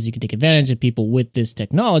ways you can take advantage of people with this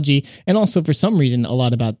technology, and also for some reason a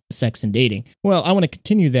lot about sex and dating. Well, I want to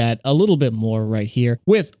continue that a little bit more right here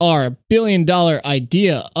with our $1 billion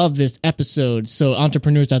idea of this episode. So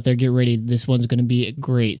entrepreneurs out there, get ready. This one's going to be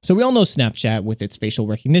great. So we all know Snapchat with its facial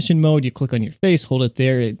recognition mode. You click on your face, hold it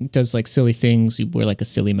there. It does like silly things. You wear like a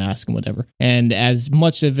silly mask and whatever. And as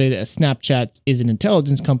much of it as Snapchat is an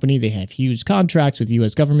intelligence company, they have huge contracts with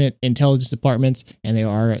U.S. government intelligence departments, and they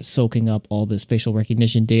are soaking up all this facial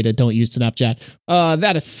recognition data. Don't use Snapchat.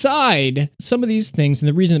 That aside, some of these things, and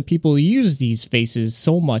the reason that people use these faces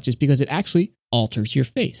so much is because it actually alters your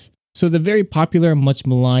face. So the very popular, much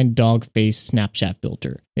maligned dog face Snapchat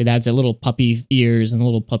filter. It adds a little puppy ears and a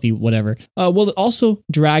little puppy whatever. Well, it also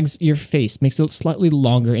drags your face, makes it slightly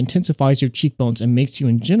longer, intensifies your cheekbones, and makes you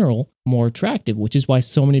in general more attractive, which is why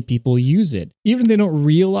so many people use it. Even if they don't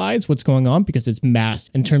realize what's going on because it's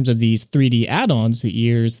masked in terms of these 3D add-ons, the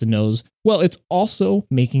ears, the nose, well, it's also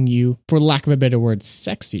making you, for lack of a better word,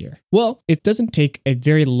 sexier. Well, it doesn't take a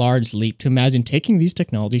very large leap to imagine taking these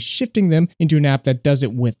technologies, shifting them into an app that does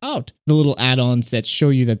it without the little add-ons that show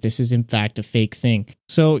you that this is in fact a fake thing.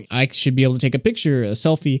 So I should be able to take a picture, a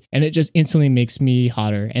selfie, and it just instantly makes me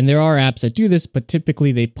hotter. And there are apps that do this, but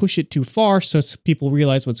typically they push it too far so people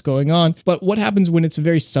realize what's going on. But what happens when it's a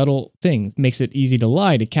very subtle thing? It makes it easy to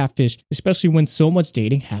lie, to catfish, especially when so much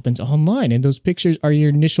dating happens online and those pictures are your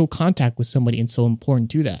initial contact with somebody and so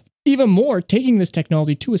important to that. Even more, taking this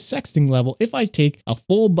technology to a sexting level, if I take a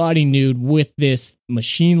full body nude with this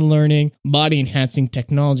machine learning, body enhancing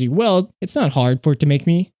technology, well, it's not hard for it to make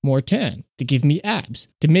me more tan, to give me abs,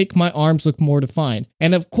 to make my arms look more defined,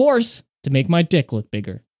 and of course, to make my dick look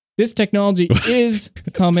bigger. This technology is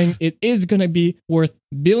coming. It is going to be worth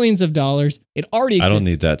billions of dollars. It already exists. I don't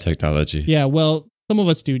need that technology. Yeah, well, some of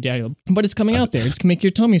us do, Daniel. But it's coming out there. It's going to make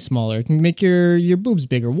your tummy smaller. It can make your boobs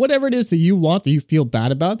bigger. Whatever it is that you want, that you feel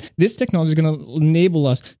bad about, this technology is going to enable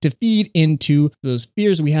us to feed into those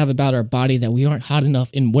fears we have about our body that we aren't hot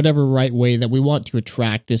enough in whatever right way that we want to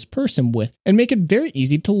attract this person with, and make it very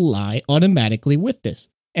easy to lie automatically with this.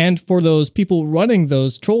 And for those people running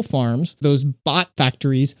those troll farms, those bot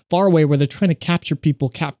factories far away where they're trying to capture people,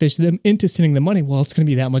 catfish them into sending them money, well, it's going to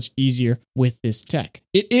be that much easier with this tech.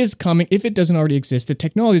 It is coming. If it doesn't already exist, the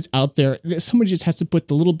technology is out there. Somebody just has to put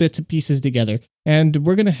the little bits and pieces together. And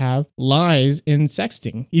we're going to have lies in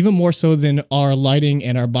sexting, even more so than our lighting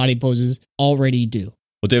and our body poses already do.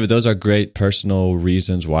 Well, David, those are great personal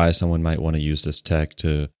reasons why someone might want to use this tech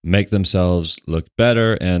to make themselves look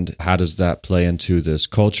better. And how does that play into this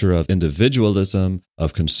culture of individualism,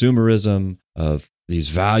 of consumerism, of these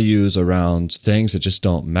values around things that just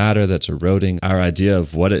don't matter, that's eroding our idea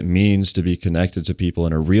of what it means to be connected to people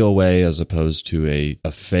in a real way as opposed to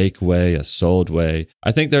a fake way, a sold way?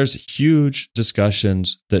 I think there's huge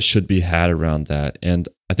discussions that should be had around that. And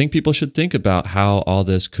I think people should think about how all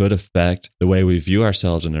this could affect the way we view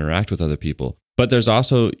ourselves and interact with other people. But there's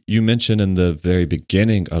also, you mentioned in the very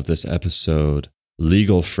beginning of this episode,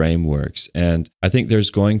 legal frameworks. And I think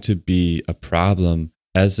there's going to be a problem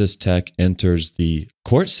as this tech enters the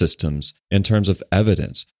court systems in terms of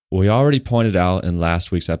evidence. We already pointed out in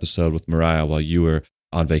last week's episode with Mariah while you were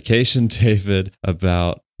on vacation, David,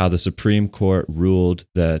 about how the Supreme Court ruled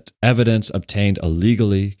that evidence obtained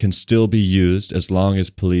illegally can still be used as long as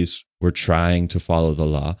police were trying to follow the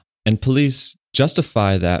law. And police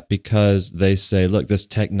justify that because they say, look, this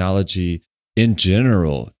technology in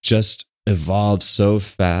general just evolves so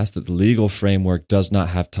fast that the legal framework does not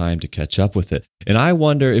have time to catch up with it. And I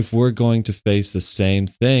wonder if we're going to face the same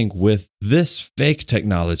thing with this fake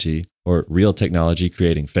technology or real technology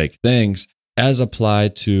creating fake things as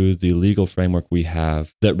applied to the legal framework we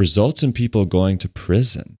have that results in people going to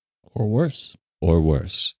prison. Or worse. Or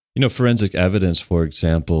worse. You know, forensic evidence, for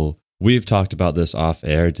example, we've talked about this off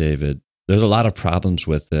air, David. There's a lot of problems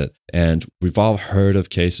with it. And we've all heard of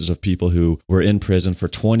cases of people who were in prison for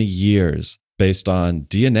 20 years based on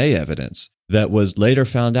DNA evidence that was later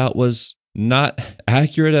found out was not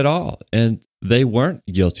accurate at all. And they weren't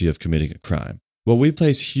guilty of committing a crime. Well, we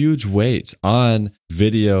place huge weights on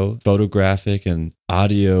video, photographic, and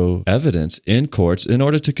audio evidence in courts in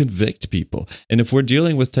order to convict people. And if we're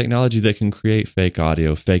dealing with technology that can create fake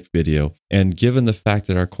audio, fake video, and given the fact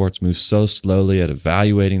that our courts move so slowly at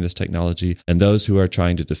evaluating this technology, and those who are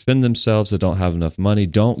trying to defend themselves that don't have enough money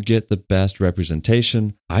don't get the best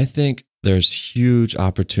representation, I think there's huge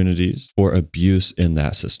opportunities for abuse in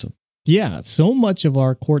that system. Yeah, so much of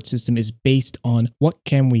our court system is based on what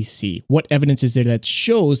can we see? What evidence is there that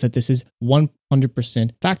shows that this is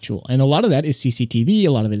 100% factual? And a lot of that is CCTV, a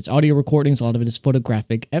lot of it is audio recordings, a lot of it is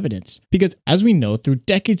photographic evidence. Because as we know, through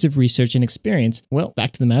decades of research and experience, well,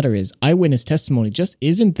 fact of the matter is eyewitness testimony just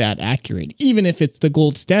isn't that accurate, even if it's the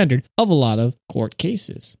gold standard of a lot of court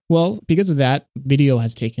cases. Well, because of that, video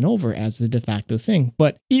has taken over as the de facto thing.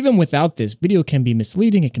 But even without this, video can be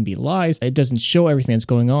misleading, it can be lies, it doesn't show everything that's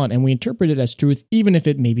going on, and we interpret it as truth, even if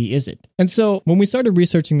it maybe isn't. And so when we started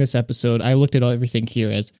researching this episode, I looked at everything here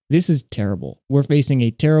as this is terrible. We're facing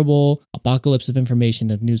a terrible apocalypse of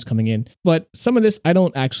information, of news coming in. But some of this, I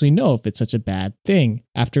don't actually know if it's such a bad thing.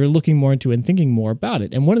 after looking more into it and thinking more about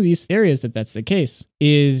it. And one of these areas that's the case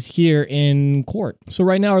is here in court. So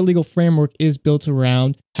right now our legal framework is built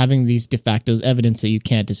around having these de facto evidence that you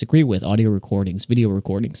can't disagree with, audio recordings, video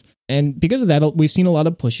recordings. And because of that, we've seen a lot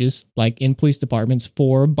of pushes, like in police departments,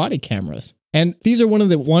 for body cameras. And these are one of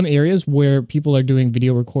the areas where people are doing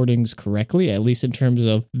video recordings correctly, at least in terms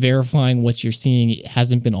of verifying what you're seeing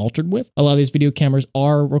hasn't been altered with. A lot of these video cameras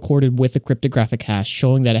are recorded with a cryptographic hash,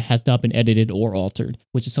 showing that it has not been edited or altered,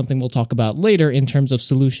 which is something we'll talk about later in terms of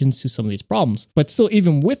solutions to some of these problems. But still,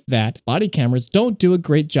 even with that, body cameras don't do a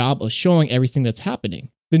great job of showing everything that's happening.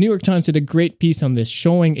 The New York Times did a great piece on this,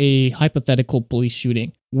 showing a hypothetical police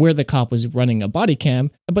shooting where the cop was running a body cam,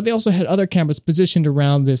 but they also had other cameras positioned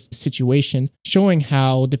around this situation, showing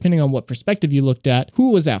how, depending on what perspective you looked at,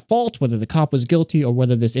 who was at fault, whether the cop was guilty or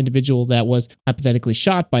whether this individual that was hypothetically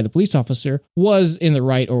shot by the police officer was in the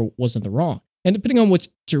right or was in the wrong. And depending on which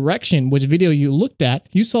video you looked at,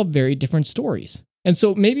 you saw very different stories. And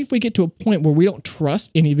so maybe if we get to a point where we don't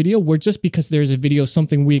trust any video, where just because there's a video,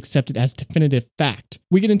 something we accepted as definitive fact,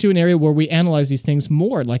 we get into an area where we analyze these things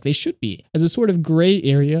more like they should be, as a sort of gray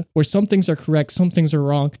area where some things are correct, some things are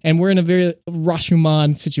wrong. And we're in a very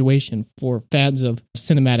Rashomon situation for fans of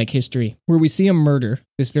cinematic history, where we see a murder,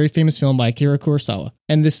 this very famous film by Akira Kurosawa.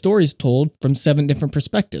 And this story is told from 7 different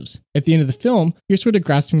perspectives. At the end of the film, you're sort of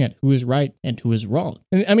grasping at who is right and who is wrong.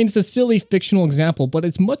 And I mean, it's a silly fictional example, but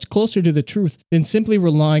it's much closer to the truth than simply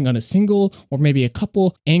relying on a single or maybe a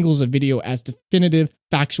couple angles of video as definitive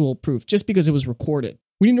factual proof just because it was recorded.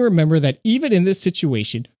 We need to remember that even in this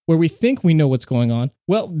situation where we think we know what's going on,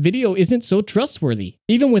 well, video isn't so trustworthy,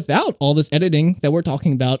 even without all this editing that we're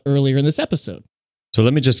talking about earlier in this episode. So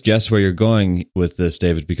let me just guess where you're going with this,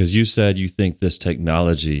 David, because you said you think this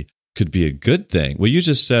technology could be a good thing. Well, you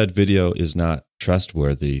just said video is not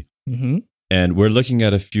trustworthy. Mm-hmm. And we're looking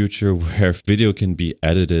at a future where video can be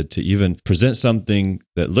edited to even present something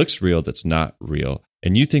that looks real that's not real.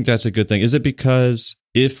 And you think that's a good thing. Is it because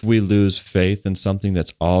if we lose faith in something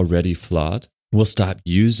that's already flawed, we'll stop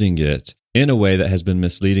using it in a way that has been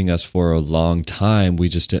misleading us for a long time? We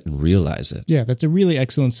just didn't realize it. Yeah, that's a really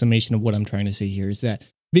excellent summation of what I'm trying to say here, is that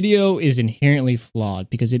video is inherently flawed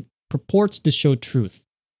because it purports to show truth.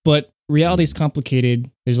 But reality is complicated.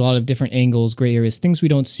 There's a lot of different angles, gray areas, things we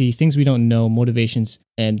don't see, things we don't know, motivations,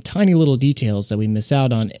 and tiny little details that we miss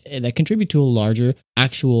out on that contribute to a larger,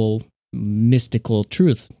 actual mystical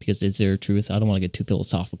truth. Because is there a truth? I don't want to get too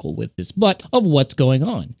philosophical with this, but of what's going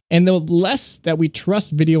on. And the less that we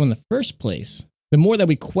trust video in the first place, the more that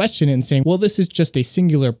we question it and saying, well, this is just a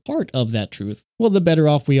singular part of that truth, well, the better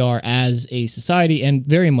off we are as a society, and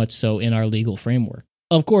very much so in our legal framework.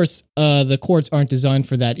 Of course, the courts aren't designed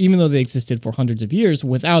for that, even though they existed for hundreds of years.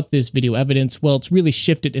 Without this video evidence, well, it's really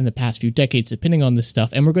shifted in the past few decades, depending on this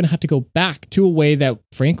stuff, and we're going to have to go back to a way that,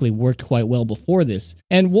 frankly, worked quite well before this.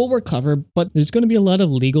 And we'll recover, but there's going to be a lot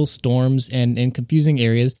of legal storms and confusing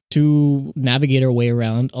areas to navigate our way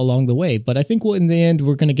around along the way. But I think in the end,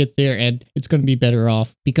 we're going to get there, and it's going to be better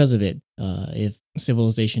off because of it, if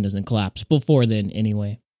civilization doesn't collapse before then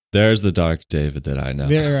anyway. There's the dark David that I know.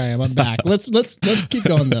 There I am. I'm back. Let's keep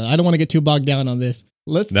going though. I don't want to get too bogged down on this.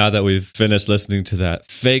 Now that we've finished listening to that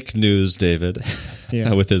fake news, David,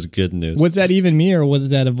 with his good news. Was that even me, or was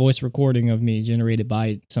that a voice recording of me generated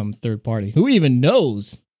by some third party? Who even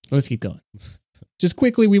knows? Let's keep going. Just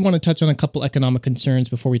quickly, we want to touch on a couple economic concerns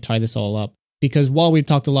before we tie this all up. Because while we've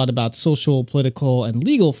talked a lot about social, political, and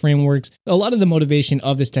legal frameworks, a lot of the motivation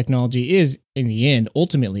of this technology is, in the end,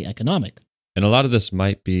 ultimately economic. And a lot of this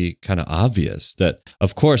might be kind of obvious that,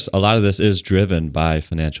 of course, a lot of this is driven by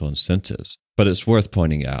financial incentives, but it's worth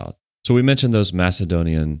pointing out. So we mentioned those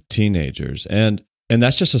Macedonian teenagers, and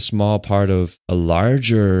that's just a small part of a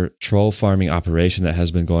larger troll farming operation that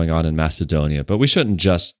has been going on in Macedonia. But we shouldn't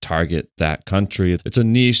just target that country. It's a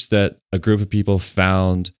niche that a group of people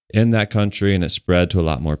found in that country, and it spread to a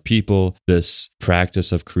lot more people. This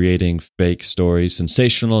practice of creating fake stories,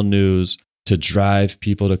 sensational news, to drive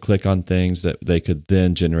people to click on things that they could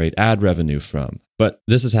then generate ad revenue from. But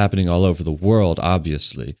this is happening all over the world,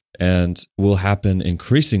 obviously, and will happen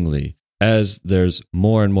increasingly as there's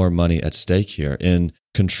more and more money at stake here in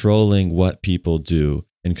controlling what people do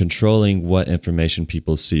and controlling what information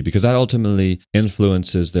people see, because that ultimately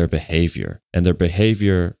influences their behavior. And their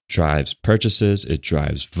behavior drives purchases, it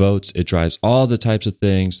drives votes, it drives all the types of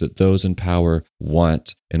things that those in power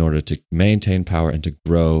want in order to maintain power and to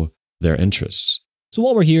grow their interests. So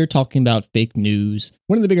while we're here talking about fake news,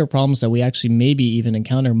 one of the bigger problems that we actually maybe even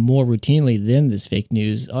encounter more routinely than this fake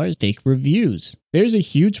news are fake reviews. There's a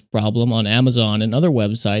huge problem on Amazon and other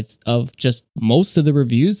websites of just most of the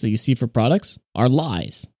reviews that you see for products are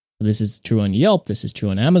lies. This is true on Yelp. This is true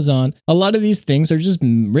on Amazon. A lot of these things are just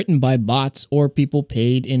written by bots or people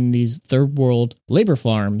paid in these third world labor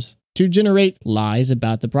farms to generate lies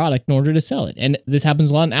about the product in order to sell it. And this happens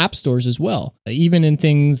a lot in app stores as well, even in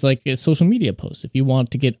things like social media posts. If you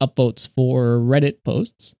want to get upvotes for Reddit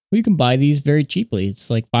posts, you can buy these very cheaply. It's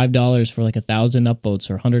like $5 for like 1,000 upvotes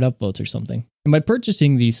or 100 upvotes or something. And by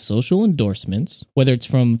purchasing these social endorsements, whether it's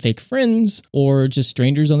from fake friends or just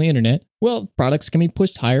strangers on the internet, well, products can be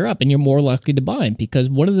pushed higher up and you're more likely to buy them, because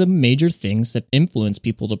one of the major things that influence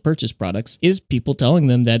people to purchase products is people telling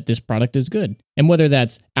them that this product is good. And whether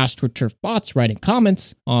that's AstroTurf bots writing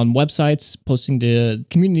comments on websites, posting to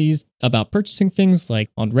communities about purchasing things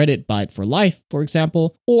like on Reddit, Buy It for Life, for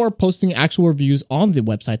example, or posting actual reviews on the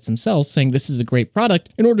websites themselves saying this is a great product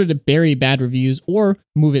in order to bury bad reviews or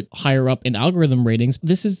move it higher up in algorithm ratings.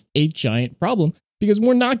 This is a giant problem because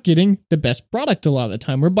we're not getting the best product a lot of the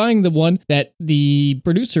time. We're buying the one that the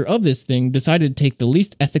producer of this thing decided to take the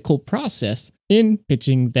least ethical process in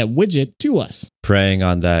pitching that widget to us. Preying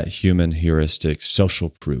on that human heuristic social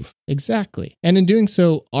proof. Exactly. And in doing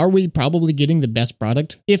so, are we probably getting the best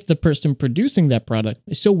product if the person producing that product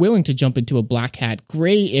is so willing to jump into a black hat,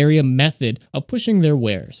 gray area method of pushing their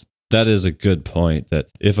wares? That is a good point, that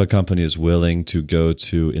if a company is willing to go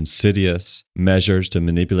to insidious measures to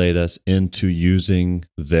manipulate us into using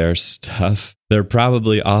their stuff, they're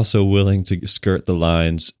probably also willing to skirt the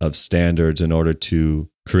lines of standards in order to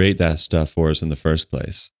create that stuff for us in the first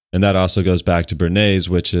place. And that also goes back to Bernays,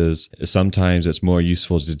 which is sometimes it's more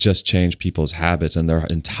useful to just change people's habits and their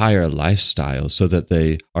entire lifestyle so that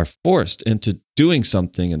they are forced into doing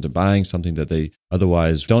something and to buying something that they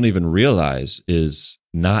otherwise don't even realize is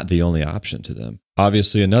not the only option to them.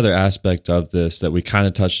 Obviously, another aspect of this that we kind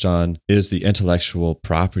of touched on is the intellectual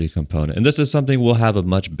property component. And this is something we'll have a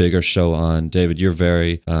much bigger show on. David, you're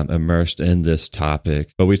very immersed in this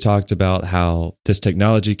topic. But we talked about how this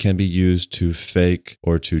technology can be used to fake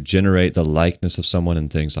or to generate the likeness of someone in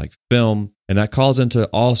things like film. And that calls into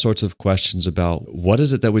all sorts of questions about what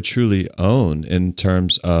is it that we truly own in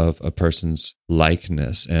terms of a person's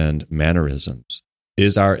likeness and mannerisms.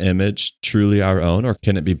 Is our image truly our own, or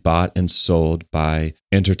can it be bought and sold by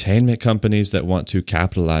entertainment companies that want to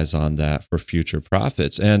capitalize on that for future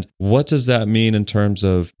profits? And what does that mean in terms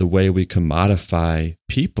of the way we commodify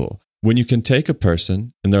people? When you can take a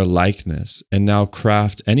person and their likeness and now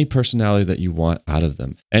craft any personality that you want out of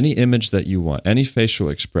them, any image that you want, any facial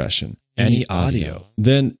expression, any audio,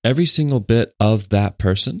 then every single bit of that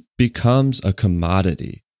person becomes a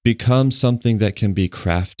commodity, becomes something that can be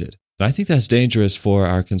crafted. And I think that's dangerous for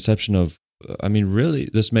our conception of, really,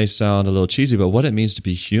 this may sound a little cheesy, but what it means to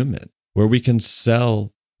be human, where we can sell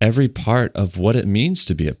every part of what it means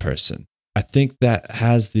to be a person. I think that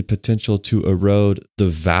has the potential to erode the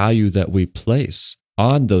value that we place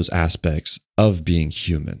on those aspects of being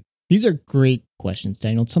human. These are great questions,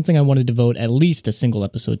 Daniel. It's something I want to devote at least a single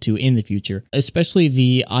episode to in the future, especially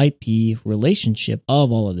the IP relationship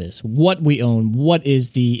of all of this. What we own, what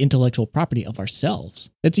is the intellectual property of ourselves?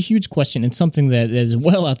 That's a huge question and something that is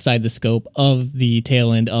well outside the scope of the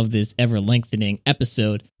tail end of this ever-lengthening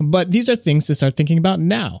episode. But these are things to start thinking about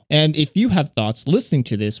now. And if you have thoughts listening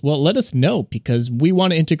to this, well, let us know, because we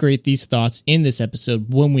want to integrate these thoughts in this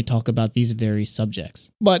episode when we talk about these very subjects.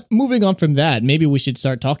 But moving on from that, maybe we should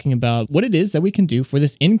start talking about what it is that we can do for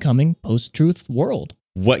this incoming post-truth world.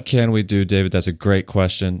 What can we do, David? That's a great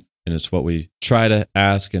question. And it's what we try to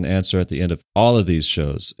ask and answer at the end of all of these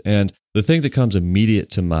shows. And the thing that comes immediate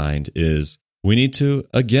to mind is we need to,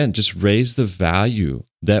 again, just raise the value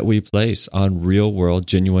that we place on real-world,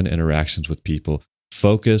 genuine interactions with people.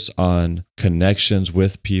 Focus on connections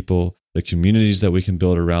with people, the communities that we can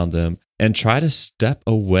build around them, and try to step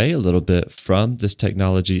away a little bit from this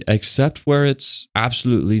technology, except where it's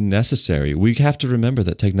absolutely necessary. We have to remember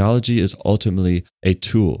that technology is ultimately a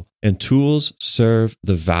tool, and tools serve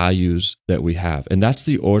the values that we have. And that's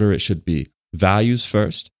the order it should be. Values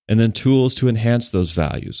first, and then tools to enhance those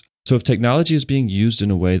values. So if technology is being used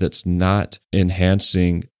in a way that's not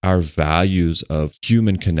enhancing our values of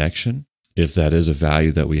human connection, if that is a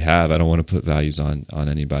value that we have, I don't want to put values on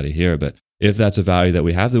anybody here, but if that's a value that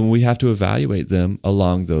we have, then we have to evaluate them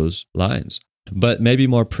along those lines. But maybe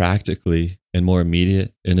more practically and more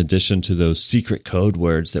immediate, in addition to those secret code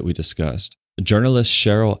words that we discussed, journalist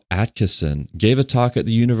Cheryl Atkinson gave a talk at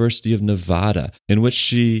the University of Nevada in which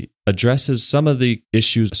she addresses some of the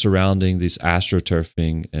issues surrounding these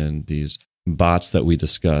astroturfing and these bots that we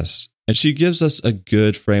discuss. And she gives us a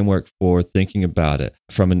good framework for thinking about it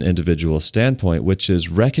from an individual standpoint, which is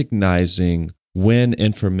recognizing when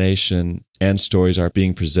information and stories are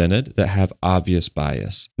being presented that have obvious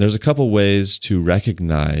bias. There's a couple ways to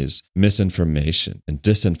recognize misinformation and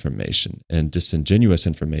disinformation and disingenuous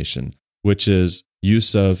information, which is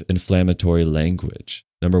use of inflammatory language.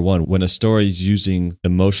 Number one, when a story is using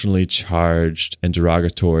emotionally charged and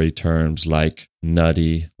derogatory terms like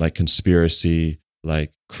nutty, like conspiracy,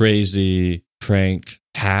 like crazy, crank,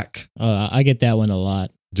 hack. I get that one a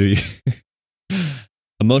lot. Do you?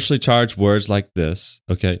 Emotionally charged words like this,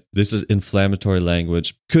 okay, this is inflammatory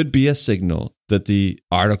language, could be a signal that the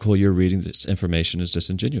article you're reading, this information is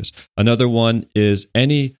disingenuous. Another one is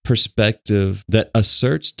any perspective that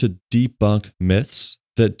asserts to debunk myths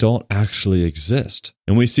that don't actually exist.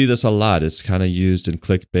 And we see this a lot. It's kind of used in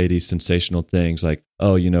clickbaity, sensational things like,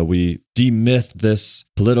 oh, we demyth this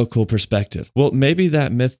political perspective. Well, maybe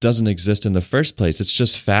that myth doesn't exist in the first place. It's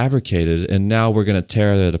just fabricated. And now we're going to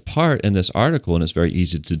tear it apart in this article. And it's very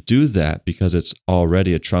easy to do that because it's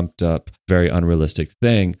already a trumped up, very unrealistic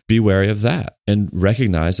thing. Be wary of that and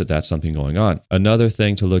recognize that that's something going on. Another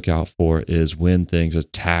thing to look out for is when things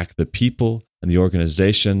attack the people and the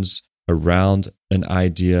organizations around an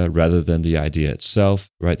idea rather than the idea itself,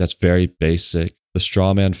 right? That's very basic. The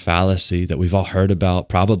straw man fallacy that we've all heard about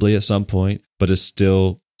probably at some point, but is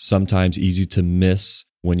still sometimes easy to miss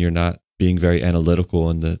when you're not being very analytical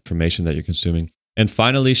in the information that you're consuming. And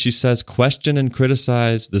finally, she says, question and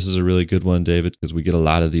criticize. This is a really good one, David, because we get a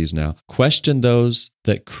lot of these now. Question those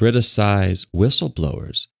that criticize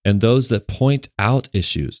whistleblowers and those that point out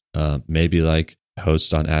issues, maybe like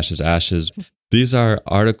host on Ashes. These are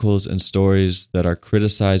articles and stories that are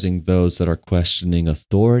criticizing those that are questioning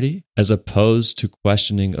authority as opposed to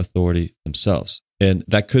questioning authority themselves. And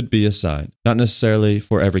that could be a sign, not necessarily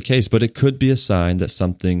for every case, but it could be a sign that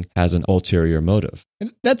something has an ulterior motive.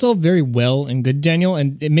 And that's all very well and good, Daniel,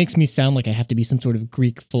 and it makes me sound like I have to be some sort of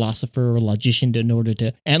Greek philosopher or logician in order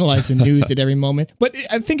to analyze the news at every moment. But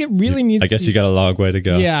I think it really needs I guess you got a long way to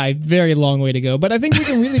go. Yeah, a very long way to go. But I think we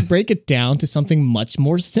can really break it down to something much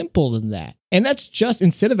more simple than that. And that's just,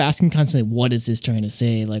 instead of asking constantly, what is this trying to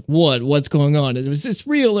say? Like, what's going on? Is this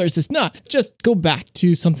real or is this not? Just go back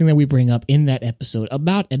to something that we bring up in that episode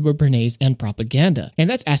about Edward Bernays and propaganda. And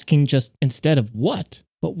that's asking just, instead of what,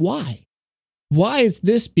 but why? Why is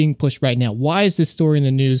this being pushed right now? Why is this story in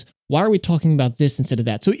the news? Why are we talking about this instead of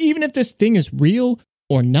that? So even if this thing is real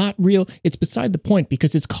or not real, it's beside the point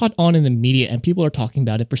because it's caught on in the media and people are talking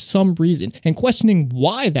about it for some reason. And questioning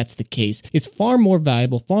why that's the case is far more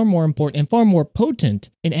valuable, far more important, and far more potent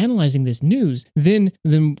in analyzing this news than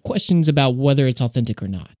the questions about whether it's authentic or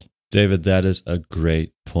not. David, that is a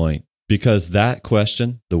great point because that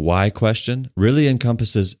question, the why question, really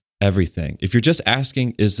encompasses everything. If you're just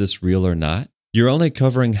asking, is this real or not? You're only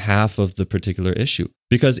covering half of the particular issue.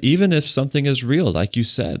 Because even if something is real, like you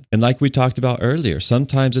said, and like we talked about earlier,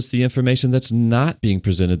 sometimes it's the information that's not being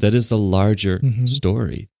presented that is the larger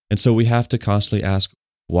story. And so we have to constantly ask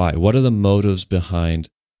why. What are the motives behind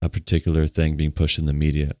a particular thing being pushed in the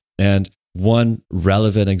media? And one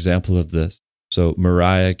relevant example of this, so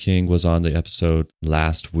Mariah King was on the episode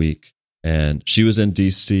last week, and she was in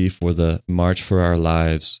D.C. for the March for Our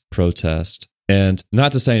Lives protest. And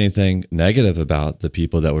not to say anything negative about the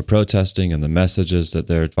people that were protesting and the messages that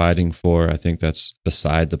they're fighting for, I think that's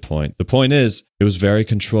beside the point. The point is, it was very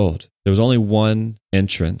controlled. There was only one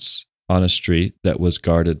entrance on a street that was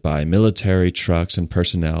guarded by military trucks and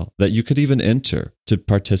personnel that you could even enter to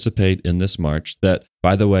participate in this march that,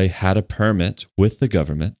 by the way, had a permit with the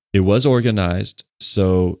government. It was organized,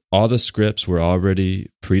 so all the scripts were already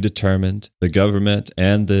predetermined. The government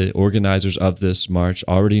and the organizers of this march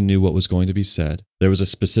already knew what was going to be said. There was a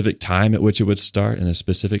specific time at which it would start and a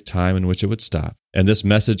specific time in which it would stop. And this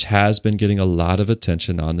message has been getting a lot of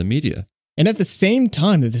attention on the media. And at the same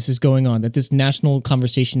time that this is going on, that this national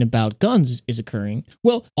conversation about guns is occurring,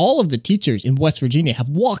 well, all of the teachers in West Virginia have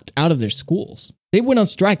walked out of their schools. They went on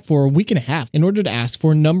strike for a week and a half in order to ask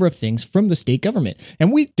for a number of things from the state government.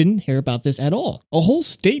 And we didn't hear about this at all. A whole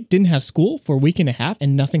state didn't have school for a week and a half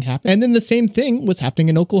and nothing happened. And then the same thing was happening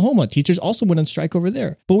in Oklahoma. Teachers also went on strike over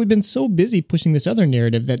there. But we've been so busy pushing this other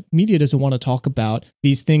narrative that media doesn't want to talk about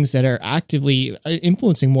these things that are actively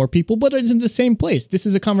influencing more people, but it's in the same place. This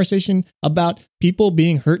is a conversation about people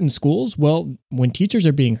being hurt in schools. Well, when teachers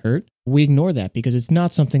are being hurt, we ignore that because it's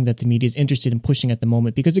not something that the media is interested in pushing at the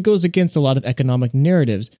moment because it goes against a lot of economic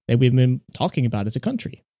narratives that we've been talking about as a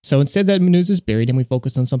country. So instead, that news is buried and we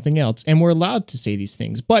focus on something else. And we're allowed to say these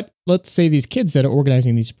things. But let's say these kids that are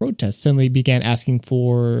organizing these protests suddenly began asking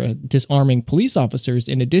for disarming police officers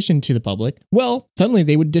in addition to the public. Well, suddenly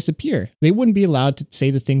they would disappear. They wouldn't be allowed to say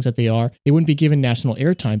the things that they are. They wouldn't be given national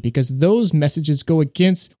airtime because those messages go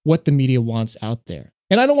against what the media wants out there.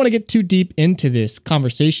 And I don't want to get too deep into this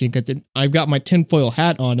conversation because I've got my tinfoil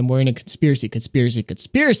hat on and we're in a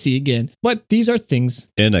conspiracy again. But these are things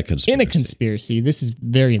in a conspiracy. This is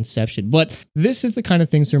very Inception. But this is the kind of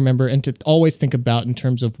things to remember and to always think about in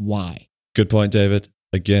terms of why. Good point, David.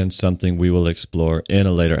 Again, something we will explore in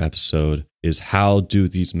a later episode is how do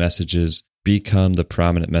these messages become the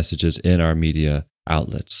prominent messages in our media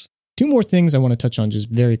outlets. Two more things I want to touch on just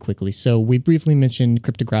very quickly. So we briefly mentioned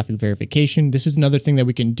cryptographic verification. This is another thing that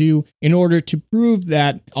we can do in order to prove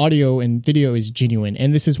that audio and video is genuine.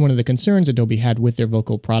 And this is one of the concerns Adobe had with their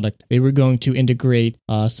Vocal product. They were going to integrate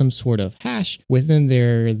some sort of hash within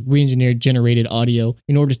their re-engineered generated audio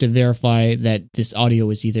in order to verify that this audio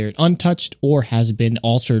is either untouched or has been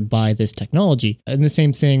altered by this technology. And the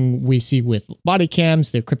same thing we see with body cams.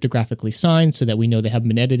 They're cryptographically signed so that we know they haven't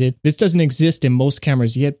been edited. This doesn't exist in most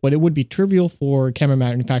cameras yet, but it would be trivial for camera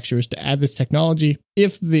manufacturers to add this technology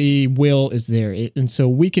if the will is there. And so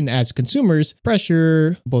we can, as consumers,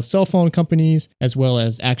 pressure both cell phone companies as well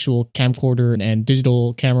as actual camcorder and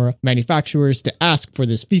digital camera manufacturers to ask for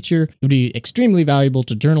this feature. It would be extremely valuable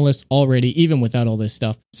to journalists already, even without all this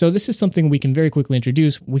stuff. So this is something we can very quickly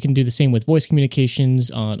introduce. We can do the same with voice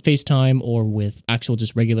communications on FaceTime or with actual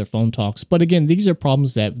just regular phone talks. But again, these are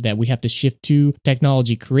problems that we have to shift to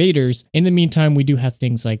technology creators. In the meantime, we do have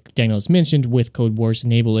things like Daniel has mentioned with Code Wars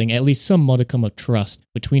enabling at least some modicum of trust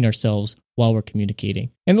between ourselves while we're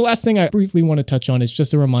communicating. And the last thing I briefly want to touch on is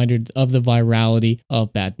just a reminder of the virality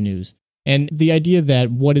of bad news. And the idea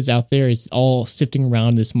that what is out there is all sifting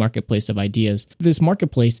around this marketplace of ideas. This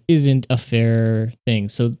marketplace isn't a fair thing.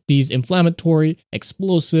 So these inflammatory,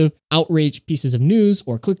 explosive, outrage pieces of news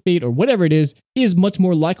or clickbait or whatever it is much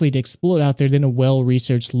more likely to explode out there than a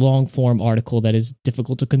well-researched long-form article that is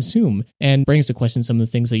difficult to consume and brings to question some of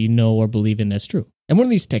the things that you know or believe in as true. And one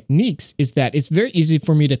of these techniques is that it's very easy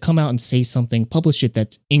for me to come out and say something, publish it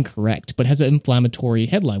that's incorrect, but has an inflammatory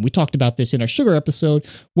headline. We talked about this in our sugar episode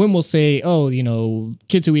when we'll say,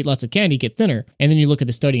 kids who eat lots of candy get thinner. And then you look at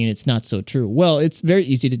the study and it's not so true. Well, it's very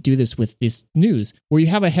easy to do this with this news where you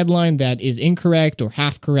have a headline that is incorrect or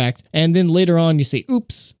half correct. And then later on you say,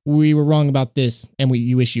 oops, we were wrong about this. And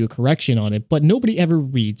you issue a correction on it, but nobody ever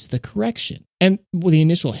reads the correction. And the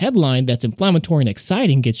initial headline that's inflammatory and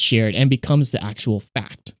exciting gets shared and becomes the actual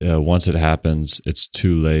fact. Once it happens, it's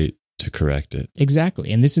too late to correct it.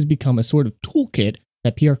 Exactly. And this has become a sort of toolkit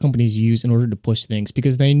that PR companies use in order to push things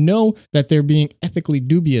because they know that they're being ethically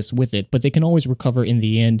dubious with it, but they can always recover in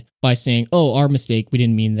the end by saying, oh, our mistake, we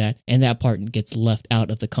didn't mean that. And that part gets left out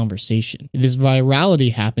of the conversation. This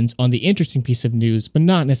virality happens on the interesting piece of news, but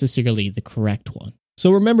not necessarily the correct one.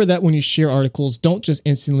 So remember that when you share articles, don't just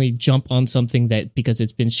instantly jump on something that because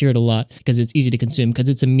it's been shared a lot, because it's easy to consume, because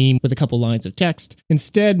it's a meme with a couple lines of text.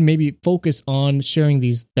 Instead, maybe focus on sharing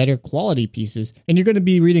these better quality pieces, and you're going to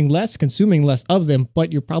be reading less, consuming less of them,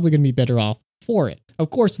 but you're probably going to be better off for it. Of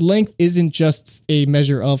course, length isn't just a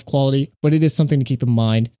measure of quality, but it is something to keep in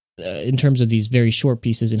mind in terms of these very short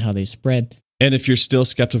pieces and how they spread. And if you're still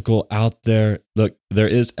skeptical out there, look, there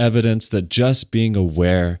is evidence that just being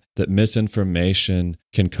aware that misinformation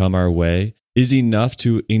can come our way is enough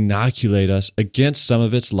to inoculate us against some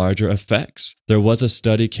of its larger effects. There was a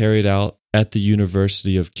study carried out at the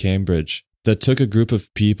University of Cambridge that took a group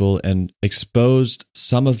of people and exposed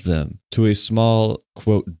some of them to a small,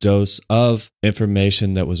 quote, dose of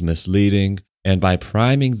information that was misleading. And by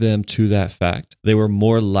priming them to that fact, they were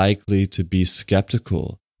more likely to be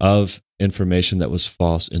skeptical of information that was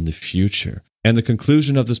false in the future. And the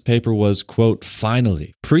conclusion of this paper was, quote,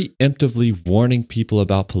 finally, preemptively warning people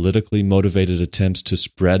about politically motivated attempts to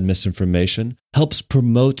spread misinformation helps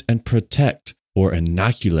promote and protect or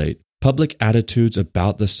inoculate public attitudes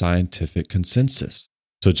about the scientific consensus.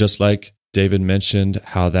 So just like David mentioned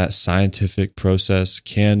how that scientific process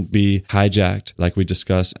can be hijacked, like we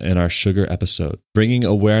discussed in our sugar episode, bringing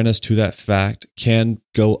awareness to that fact can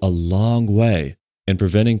go a long way in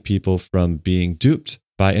preventing people from being duped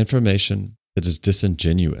by information that is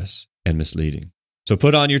disingenuous and misleading. So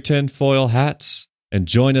put on your tinfoil hats and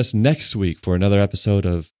join us next week for another episode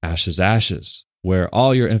of Ashes Ashes, where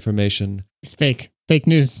all your information is fake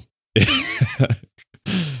news. If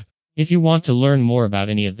you want to learn more about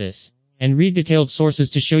any of this and read detailed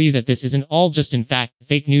sources to show you that this isn't all just in fact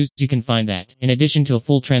fake news, you can find that, in addition to a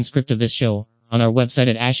full transcript of this show, on our website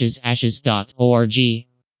at ashesashes.org.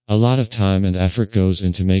 A lot of time and effort goes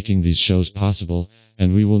into making these shows possible,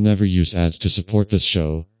 and we will never use ads to support this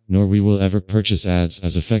show, nor we will ever purchase ads,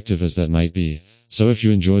 as effective as that might be. So if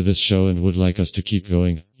you enjoy this show and would like us to keep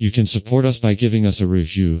going, you can support us by giving us a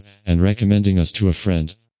review and recommending us to a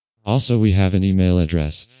friend. Also, we have an email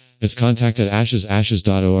address. It's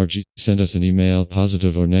contact@ashesashes.org. Send us an email,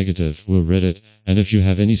 positive or negative. We'll read it. And if you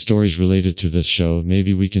have any stories related to this show,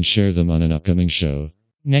 maybe we can share them on an upcoming show.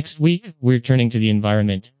 Next week, we're turning to the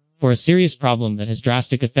environment for a serious problem that has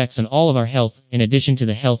drastic effects on all of our health, in addition to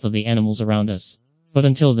the health of the animals around us. But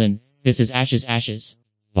until then, this is Ashes Ashes.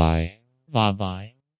 Bye. Bye bye.